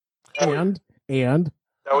 And that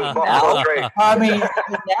was great. I mean,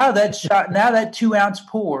 now that 2-ounce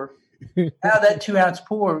pour,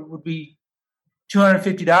 would be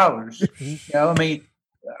 $250.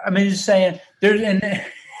 I mean, just saying.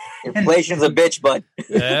 Inflation's a bitch, bud.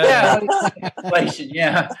 Yeah, inflation.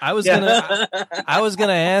 Yeah. I was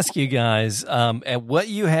gonna ask you guys at what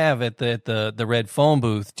you have at the Red Phone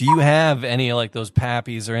booth. Do you have any like those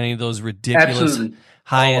Pappies or any of those ridiculous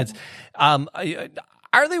high ends?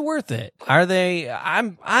 Are they worth it? Are they?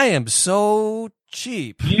 I am so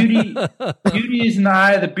cheap. Beauty is in the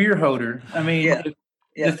eye of the beer holder. I mean,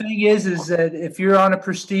 the thing is that if you're on a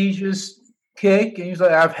prestigious kick and you're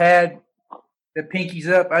like, I've had the pinkies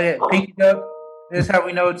up, I got pinkies up. That's how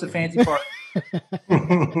we know it's a fancy party.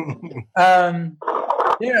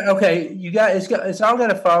 Okay. It's all got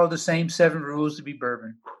to follow the same 7 rules to be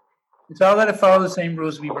bourbon. It's all got to follow the same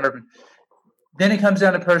rules to be bourbon. Then it comes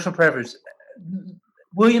down to personal preference. The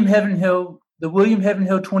William Heavenhill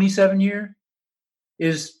 27 year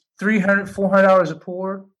is $300-$400 a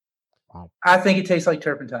pour. Wow. I think it tastes like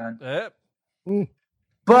turpentine.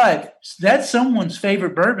 But that's someone's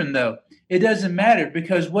favorite bourbon, though. It doesn't matter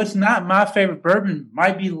because what's not my favorite bourbon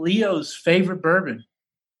might be Leo's favorite bourbon.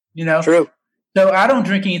 True. So I don't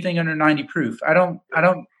drink anything under 90 proof. I don't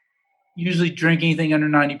usually drink anything under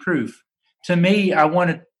 90 proof. To me, I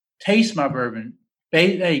want to taste my bourbon.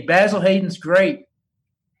 Hey, Basil Hayden's great.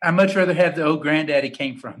 I'd much rather have the old granddaddy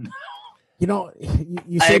came from. You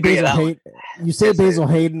say Basil Hayden. You say Basil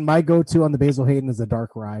Hayden. My go-to on the Basil Hayden is the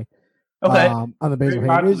dark rye. Okay. On the Basil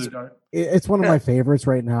Hayden, it's one of my favorites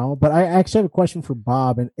right now. But I actually have a question for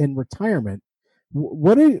Bob. In retirement,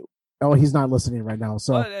 he's not listening right now.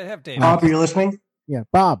 So, Bob, are you listening? Yeah,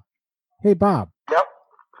 Bob. Hey, Bob. Yep.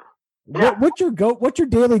 What's your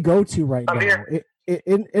daily go-to right now?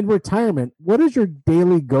 In retirement, what is your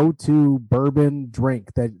daily go-to bourbon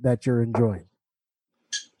drink that you're enjoying?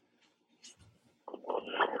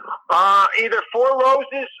 Either Four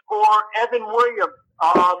Roses or Evan Williams.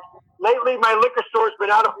 Lately, my liquor store's been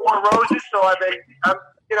out of Four Roses, so I'm a fan.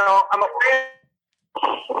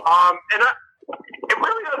 And it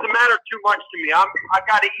really doesn't matter too much to me. I've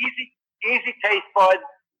got an easy taste bud,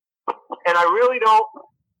 and I really don't.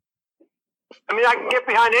 I mean, I can get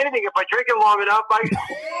behind anything if I drink it long enough.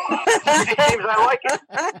 It seems I like it.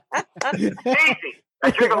 It's easy. I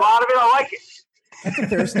drink a lot of it. I like it. That's a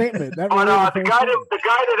fair statement. The guy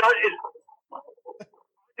that is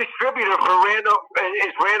distributor for Randall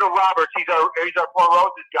is Randall Roberts. He's our Four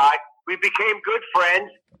Roses guy. We became good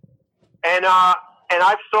friends, and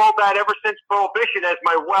I've sold that ever since Prohibition as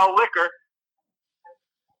my well liquor.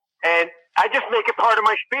 And I just make it part of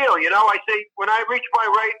my spiel. I say when I reach my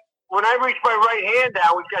right hand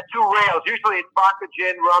down, we've got 2 rails. Usually it's vodka,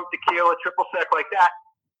 gin, rum, tequila, triple sec like that.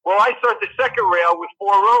 Well, I start the second rail with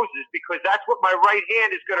Four Roses because that's what my right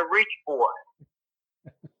hand is going to reach for.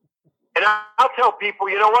 And I'll tell people,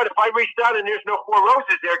 you know what? If I reach down and there's no Four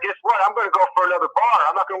Roses there, guess what? I'm going to go for another bar.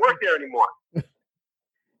 I'm not going to work there anymore.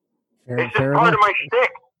 It's just part of my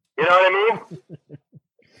shtick. You know what I mean?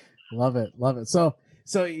 Love it. So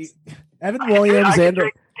Evan Williams I can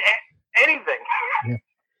drink anything. Yeah.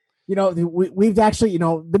 we've actually,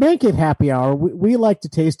 the Man Cave Happy Hour, we like to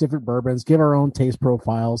taste different bourbons, give our own taste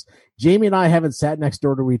profiles. Jamie and I haven't sat next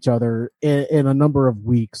door to each other in a number of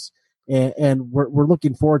weeks, and we're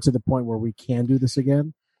looking forward to the point where we can do this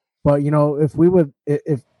again. But, if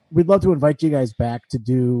we'd love to invite you guys back to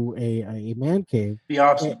do a Man Cave. Be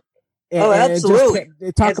awesome. Absolutely.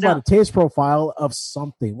 Just talk about a taste profile of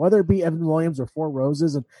something, whether it be Evan Williams or Four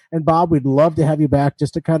Roses. And Bob, we'd love to have you back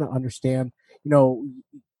just to kind of understand,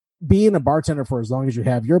 being a bartender for as long as you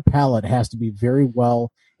have, your palate has to be very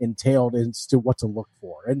well entailed as to what to look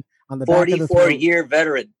for. And on the 44-year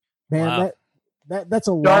veteran, man, wow. that's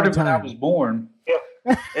a long Started time. when I was born.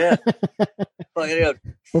 Yeah. Well,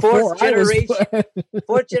 fourth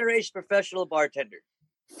generation professional bartender.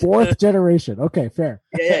 Fourth generation. Okay, fair.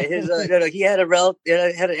 Yeah. He had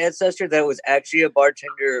had an ancestor that was actually a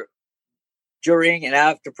bartender during and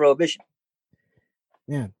after Prohibition.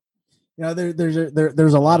 Yeah.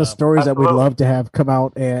 There's a lot of stories that we'd love to have come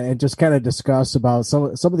out and just kind of discuss about some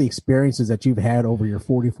of the experiences that you've had over your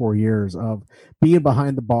 44 years of being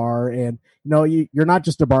behind the bar. And, you're not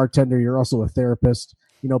just a bartender, you're also a therapist.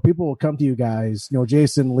 People will come to you guys,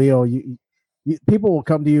 Jason, Leo, people will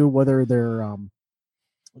come to you, whether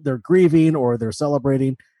they're grieving or they're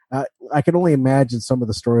celebrating. I can only imagine some of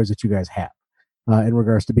the stories that you guys have in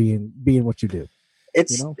regards to being what you do.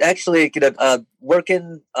 It's actually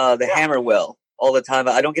working the hammer well all the time.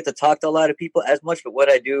 I don't get to talk to a lot of people as much, but what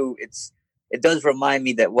I do, it does remind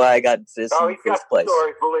me that why I got this in the first place.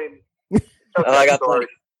 Stories, believe me. I got plenty.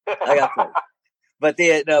 But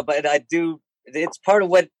I do. It's part of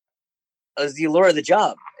what is the allure of the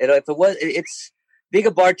job. It's being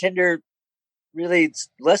a bartender. Really, it's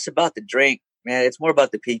less about the drink, man. It's more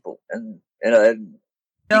about the people, and you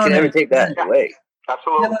can never take that away.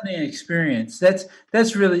 Absolutely. The experience.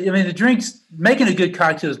 That's really. I mean, the drinks. Making a good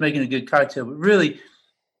cocktail is making a good cocktail. But really,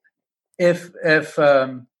 if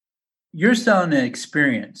you're selling an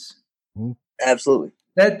experience, absolutely,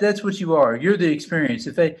 that's what you are. You're the experience.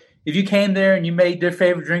 If you came there and you made their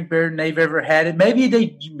favorite drink better than they've ever had it, maybe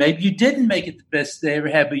you didn't make it the best they ever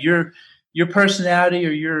had, but your personality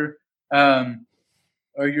or your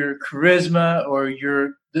charisma or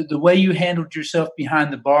the way you handled yourself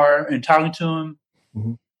behind the bar and talking to them.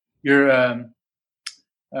 Mm-hmm.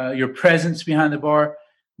 Your presence behind the bar,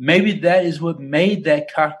 maybe that is what made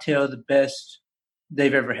that cocktail the best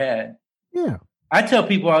they've ever had. Yeah, I tell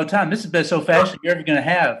people all the time, this is the best old fashioned you're ever going to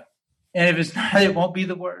have, and if it's not, it won't be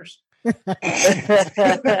the worst. That's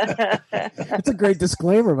a great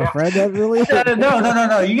disclaimer, my friend. That really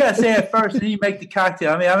no. You got to say it first, and then you make the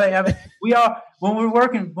cocktail. I mean, we all when we're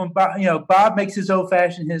working, Bob makes his old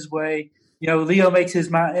fashioned his way. Leo makes his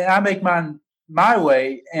mine, and I make mine my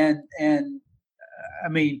way, and I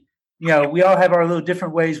mean, we all have our little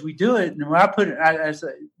different ways we do it. And when I put it, I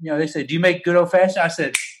said, they say, "Do you make good old fashioned?" I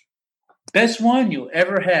said, "Best one you'll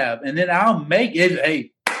ever have," and then I'll make it.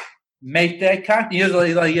 Hey, make that cocktail.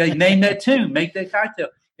 Like name that tune. Make that cocktail,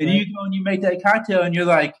 and you go and you make that cocktail, and you're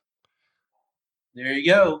like, "There you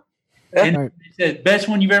go." And they said, "Best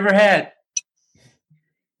one you've ever had."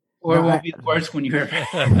 Or it won't be the worst one you ever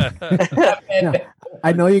had.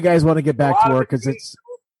 I know you guys want to get back to work because it's.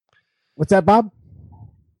 What's that, Bob?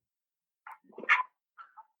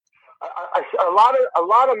 A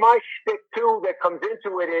lot of my shtick too that comes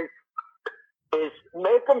into it is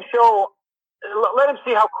make them show, let them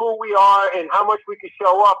see how cool we are and how much we can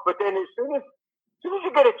show up. But then as soon as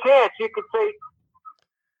you get a chance, you could say,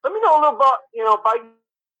 "Let me know a little about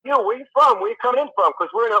where you from, where you coming in from," because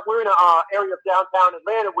we're in a area of downtown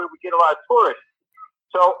Atlanta where we get a lot of tourists.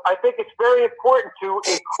 So I think it's very important to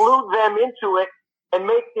include them into it and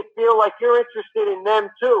make it feel like you're interested in them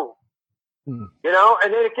too. And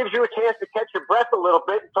then it gives you a chance to catch your breath a little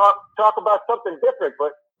bit and talk about something different.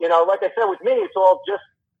 But like I said, with me, it's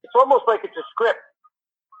almost like it's a script.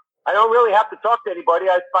 I don't really have to talk to anybody.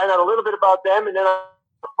 I find out a little bit about them, and then a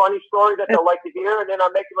funny story that they'll like to hear, and then I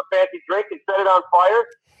make them a fancy drink and set it on fire.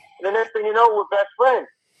 And the next thing you know, we're best friends.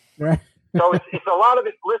 Right. So it's a lot of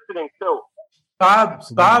it's listening too.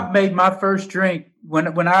 Bob made my first drink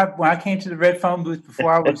when I came to the Red Phone booth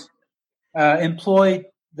before I was employed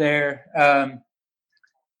there.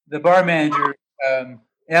 The bar manager,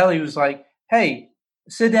 Ellie, was like, "Hey,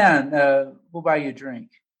 sit down. We'll buy you a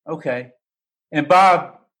drink." Okay. And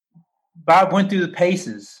Bob went through the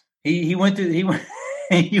paces. He went through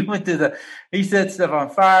he set stuff on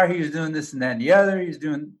fire. He was doing this and that and the other. He was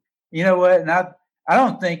doing, what? And I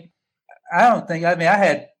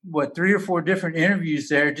had 3 or 4 different interviews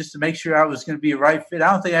there just to make sure I was going to be a right fit.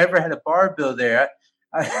 I don't think I ever had a bar bill there.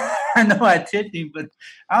 I know I tipped him, but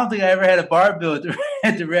I don't think I ever had a bar bill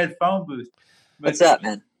at the Red Phone booth. What's up,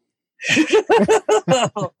 man?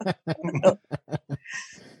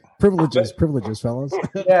 Privileges, fellas.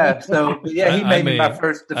 Yeah. So yeah, he made me my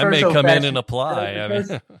first. The I first may come in old-fashioned- and apply. The I mean,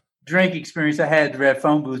 first drink experience I had at the Red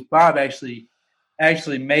Phone Booth. Bob actually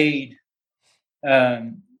made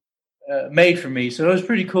made for me. So it was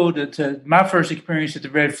pretty cool to my first experience at the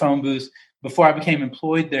Red Phone Booth before I became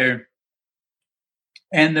employed there,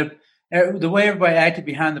 and the way everybody acted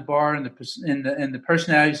behind the bar and the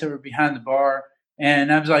personalities that were behind the bar,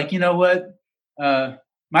 and I was like, you know what,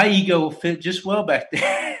 my ego will fit just well back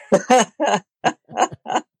there.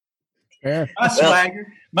 Yeah.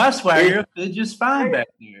 My swagger will fit just fine back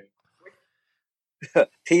there.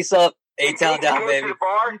 Peace up, A-Town down, baby. To the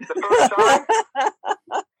bar the first time?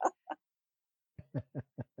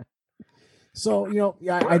 So,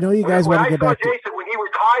 I know you guys want to get back to. Jason when he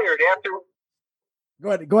retired after.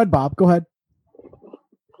 Go ahead, Bob. Go ahead.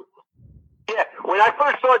 Yeah, when I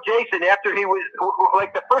first saw Jason after he was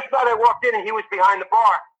like the first night I walked in and he was behind the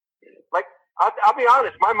bar. Like I'll be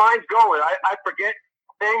honest, my mind's going. I forget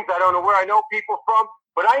things. I don't know where I know people from,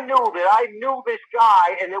 but I knew that I knew this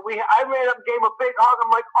guy, and that I ran up and gave him a big hug.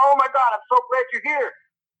 I'm like, oh my God, I'm so glad you're here.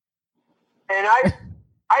 And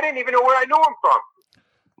I didn't even know where I knew him from.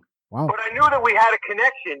 Wow. But I knew that we had a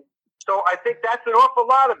connection. So I think that's an awful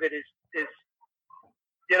lot of it is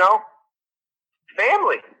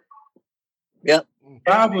family. Yep.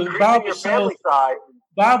 Bob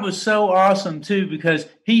was so awesome too, because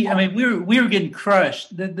we were getting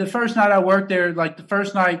crushed. The first night I worked there, like the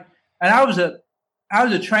first night, and I was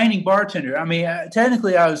a training bartender. I mean,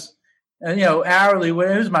 technically I was, hourly. It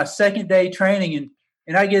was my second day training,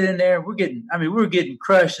 and I get in there, we were getting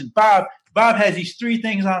crushed. And Bob has these 3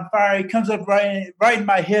 things on fire. He comes up right in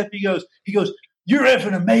my hip. He goes, "You're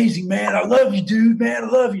effing amazing, man. I love you, dude, man. I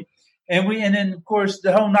love you." And then of course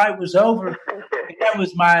the whole night was over. And that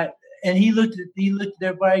was and he looked at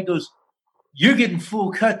everybody. He goes, "You're getting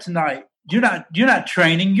full cut tonight. You're not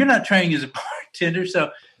training. You're not training as a bartender."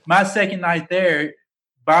 So my second night there,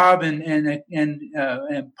 Bob and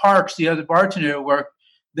Parks, the other bartender at work,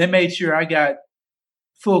 they made sure I got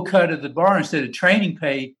full cut of the bar instead of training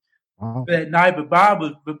pay. Wow. That night. But Bob,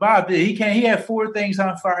 he had 4 things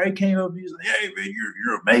on fire. He came up, he was like, "Hey man,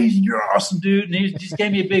 you're amazing, you're awesome, dude." And he just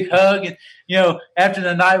gave me a big hug. And after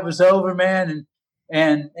the night was over, man,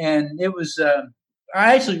 and it was the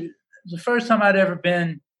first time I'd ever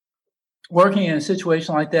been working in a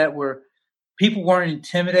situation like that where people weren't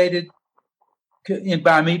intimidated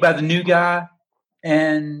by me, by the new guy,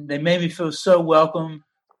 and they made me feel so welcome.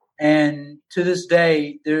 And to this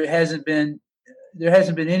day, there hasn't been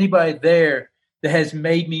anybody there that has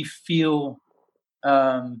made me feel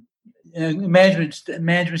management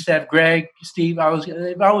staff, Greg, Steve.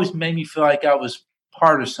 They've always made me feel like I was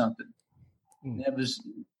part of something.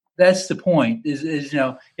 That's the point. Is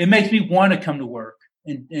it makes me want to come to work,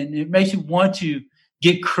 and it makes me want to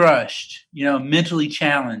get crushed. Mentally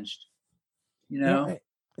challenged.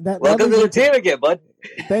 Welcome to the team again, bud.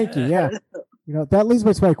 Thank you. Yeah. That leads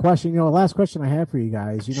me to my question. The last question I have for you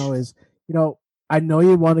guys, is, I know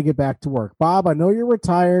you want to get back to work. Bob, I know you're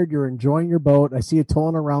retired. You're enjoying your boat. I see you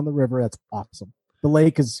towing around the river. That's awesome. The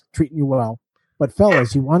lake is treating you well. But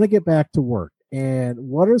fellas, you want to get back to work. And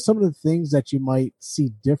what are some of the things that you might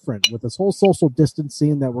see different with this whole social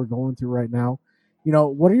distancing that we're going through right now?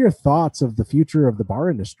 What are your thoughts of the future of the bar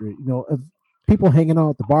industry, of people hanging out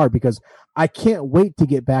at the bar? Because I can't wait to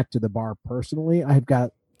get back to the bar personally.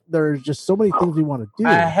 There's just so many things we want to do.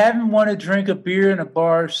 I haven't wanted to drink a beer in a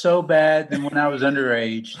bar so bad than when I was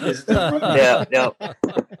underage. Yeah.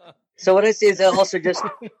 So what I say is also just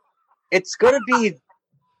it's gonna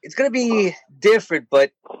be different,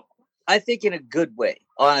 but I think in a good way.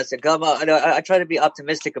 Honestly, I try to be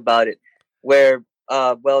optimistic about it. Where,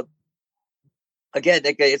 again,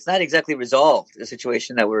 it's not exactly resolved, the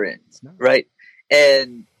situation that we're in, right?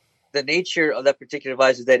 And the nature of that particular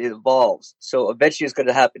virus is that it evolves. So eventually it's going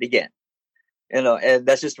to happen again, and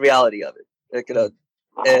that's just the reality of it.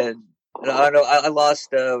 And I know I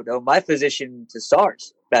lost my physician to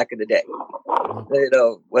SARS back in the day.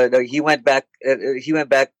 When he went back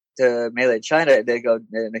to mainland China,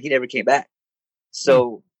 and he never came back.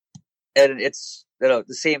 So, and it's the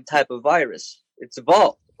same type of virus. It's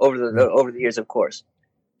evolved over the years, of course.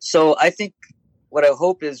 So I think what I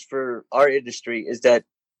hope is for our industry is that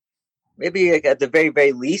maybe at the very,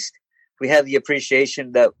 very least, we have the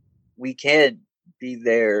appreciation that we can be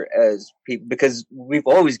there as people, because we've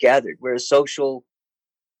always gathered. We're a social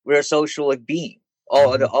being.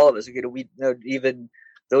 All of us. Even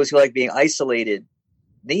those who like being isolated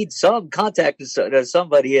need some contact to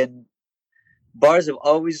somebody. And bars have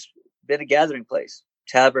always been a gathering place.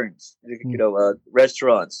 Taverns,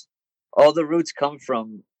 restaurants, all the roots come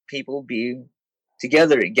from people being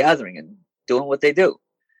together and gathering and doing what they do.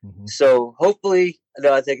 Mm-hmm. So hopefully,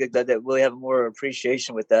 I think that we'll have more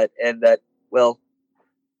appreciation with that, and that, well,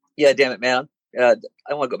 yeah, damn it, man, I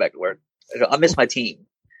want to go back to work. I miss my team,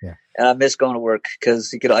 and I miss going to work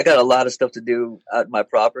because I got a lot of stuff to do out in my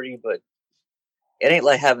property, but it ain't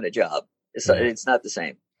like having a job. It's not the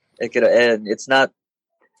same. And it's not.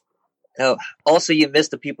 Also, you miss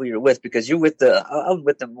the people you're with because you're with I'm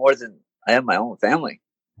with them more than I am my own family.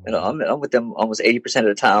 I'm with them almost 80% of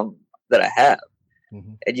the time that I have.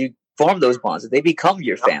 Mm-hmm. And you form those bonds. They become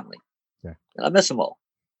your family. Yeah. And I miss them all.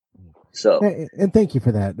 So, and thank you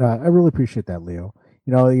for that. I really appreciate that, Leo.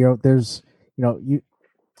 There's,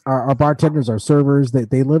 our bartenders, our servers,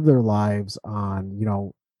 they live their lives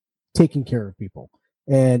on, taking care of people.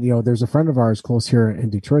 And, there's a friend of ours close here in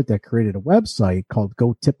Detroit that created a website called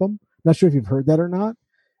Go Tip 'em. Not sure if you've heard that or not,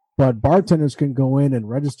 but bartenders can go in and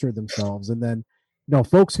register themselves, and then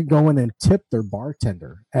folks can go in and tip their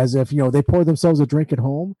bartender as if they pour themselves a drink at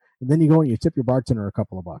home, and then you go and you tip your bartender a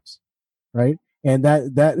couple of bucks, right? And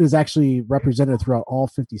that is actually represented throughout all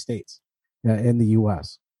 50 states in the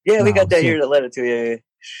U.S. Yeah, we got that here in Atlanta too.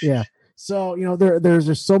 Yeah. So there's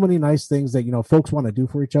just so many nice things that folks want to do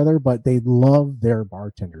for each other, but they love their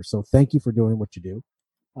bartenders. So thank you for doing what you do.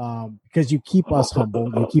 Because you keep us humble,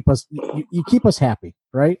 you keep us happy,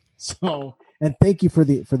 right? So, and thank you for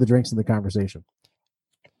the drinks and the conversation.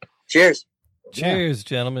 Cheers,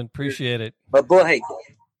 gentlemen. Appreciate it. But boy,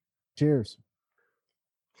 cheers.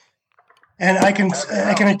 And I can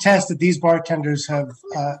attest that these bartenders have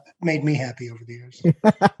made me happy over the years.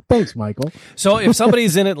 Thanks, Michael. So if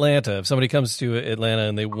somebody's in Atlanta, if somebody comes to Atlanta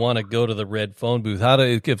and they want to go to the Red Phone Booth,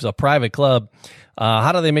 if it's a private club,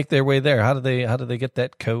 how do they make their way there? How do they get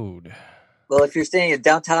that code? Well, if you're staying in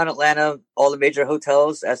downtown Atlanta, all the major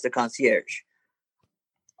hotels, ask the concierge.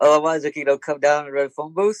 Otherwise, come down to the Red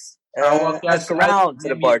Phone Booth, ask around to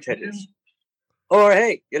the bartenders. Or,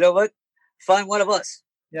 hey, you know what? Find one of us.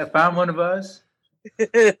 Yeah, find one of us.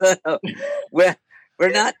 We're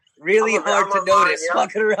not really hard to notice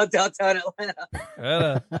walking around downtown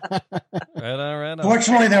Atlanta. Right on.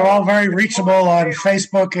 Fortunately, they're all very reachable on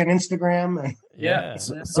Facebook and Instagram. Yeah.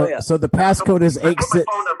 So the passcode is 86. Put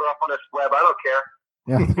my phone number up on this web. I don't care.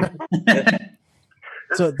 Yeah.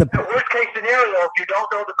 So the worst case scenario, if you don't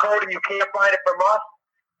know the code and you can't find it from us,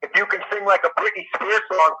 if you can sing like a Britney Spears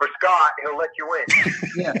song for Scott, he'll let you in.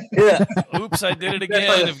 Yeah. Oops, I did it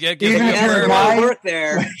again. If you Even if you're a guy, work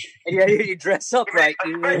there, and you dress up right.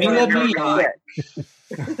 Oh,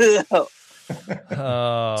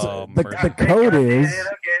 the code is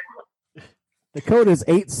The code is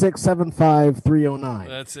 8675309.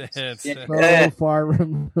 That's it. So far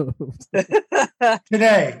removed.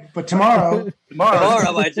 Today, but tomorrow.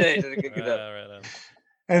 Tomorrow might change.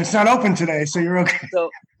 And it's not open today, so you're okay. So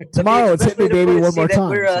tomorrow, it's hit me, baby, one more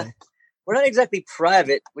time. We're not exactly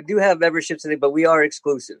private. We do have memberships today, but we are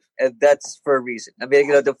exclusive, and that's for a reason. I mean,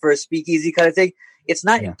 the first speakeasy kind of thing. It's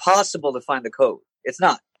not impossible to find the code. It's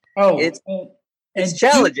not. Oh, it's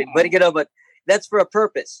challenging, but but that's for a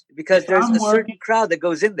purpose, because there's a certain crowd that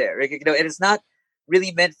goes in there, and it's not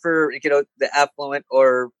really meant for the affluent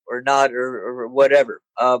or not or whatever.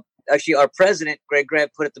 Actually, our president, Greg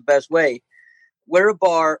Grant, put it the best way: we're a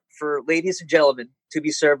bar for ladies and gentlemen to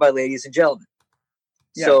be served by ladies and gentlemen.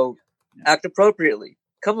 Yeah. So act appropriately,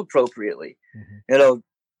 come appropriately. Mm-hmm.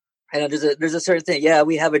 And there's a certain thing. Yeah,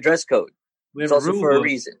 we have a dress code. It's also for a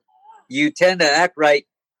reason. You tend to act right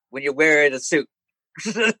when you're wearing a suit.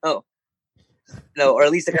 No, or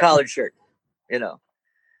at least a collared shirt,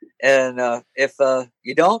 And if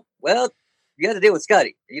you don't, well, you got to deal with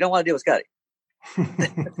Scotty. You don't want to deal with Scotty.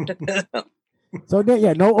 So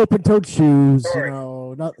no open-toed shoes.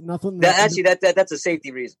 Nothing. That's a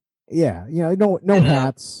safety reason. Yeah, no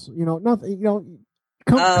hats. Nothing.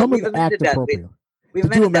 Come with act appropriate. We've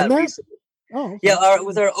amended that recently. Oh, okay. Yeah.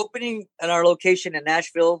 With our opening and our location in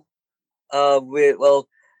Nashville, it's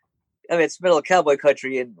middle of cowboy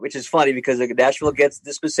country, which is funny because Nashville gets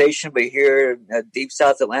dispensation, but here in deep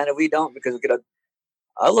South Atlanta we don't, because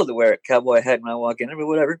I love to wear a cowboy hat when I walk in. I mean,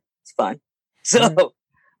 whatever, it's fine. So,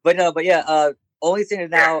 only thing to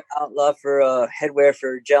now outlaw for headwear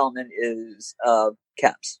for gentlemen is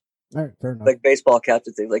caps. All right, fair enough. Like baseball caps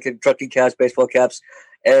and things, like trucking caps, baseball caps,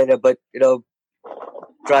 and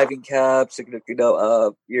driving caps,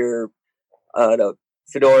 your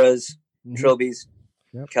fedoras, trilbies.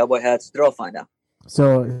 Yep. Cowboy hats, they're all fine now.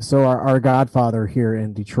 So our godfather here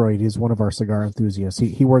in Detroit is one of our cigar enthusiasts.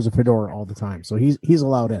 He wears a fedora all the time, so he's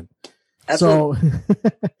allowed in. Absolutely.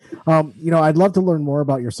 So, I'd love to learn more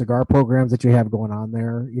about your cigar programs that you have going on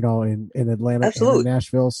there, in Atlanta and in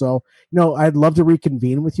Nashville. So, I'd love to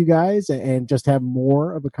reconvene with you guys and just have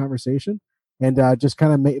more of a conversation and just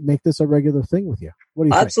kind of make this a regular thing with you. What do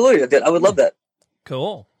you think? Absolutely. I would love that.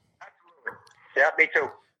 Cool. Yeah, me too.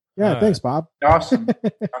 Yeah, thanks, Bob. Awesome.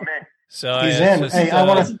 I'm in. So He's in. Hey, I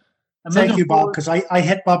want to thank you, Bob, because I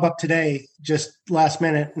hit Bob up today just last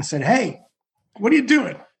minute and said, "Hey, what are you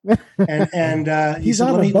doing?" And he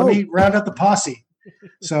said, let me round up the posse.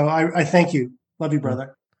 So I thank you. Love you,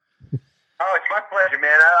 brother. Oh, it's my pleasure,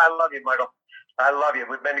 man. I love you, Michael. I love you.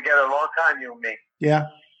 We've been together a long time, you and me. Yeah.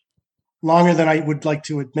 Longer than I would like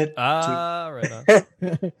to admit to. Right on.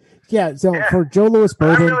 Yeah, so for Joe Louis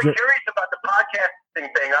Bourbon. I'm really curious about the podcasting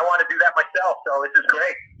thing. I want to do that myself, so this is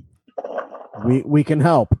great. We can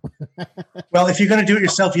help. Well, if you're going to do it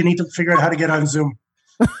yourself, you need to figure out how to get on Zoom.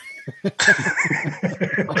 Dude,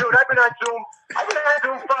 I've been on Zoom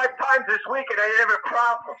 5 times this week, and I didn't have a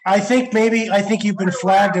problem. I think you've been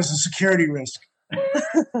flagged as a security risk.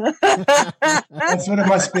 That's what it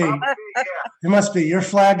must be. It must be. You're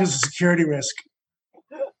flagged as a security risk.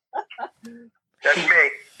 That's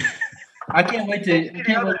me. I can't wait to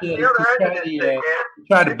try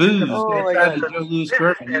to booze. Try the Joe Louis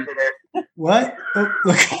Bourbon. What? Oh,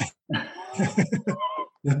 look.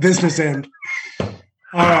 The business end. All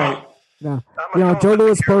right. Now,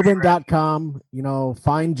 JoeLouisBourbon.com,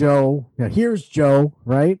 find Joe. Now, here's Joe,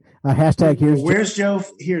 right? Hashtag here's Where's Joe?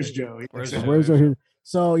 Here's Joe. Where's Joe?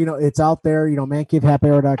 So, it's out there,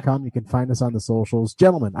 mancavehappyhour.com. You can find us on the socials.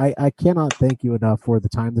 Gentlemen, I cannot thank you enough for the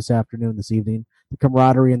time this afternoon, this evening, the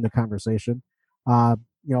camaraderie and the conversation.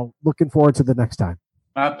 Looking forward to the next time.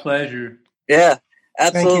 My pleasure. Yeah,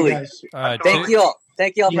 absolutely. Thank you, guys. All right. Thank you all.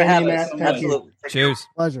 Thank you all for having us. Thank Absolutely. you. Cheers.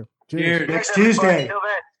 Pleasure. Cheers. Next Tuesday.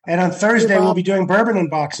 And on Thursday, we'll be doing bourbon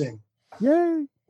unboxing. Yay.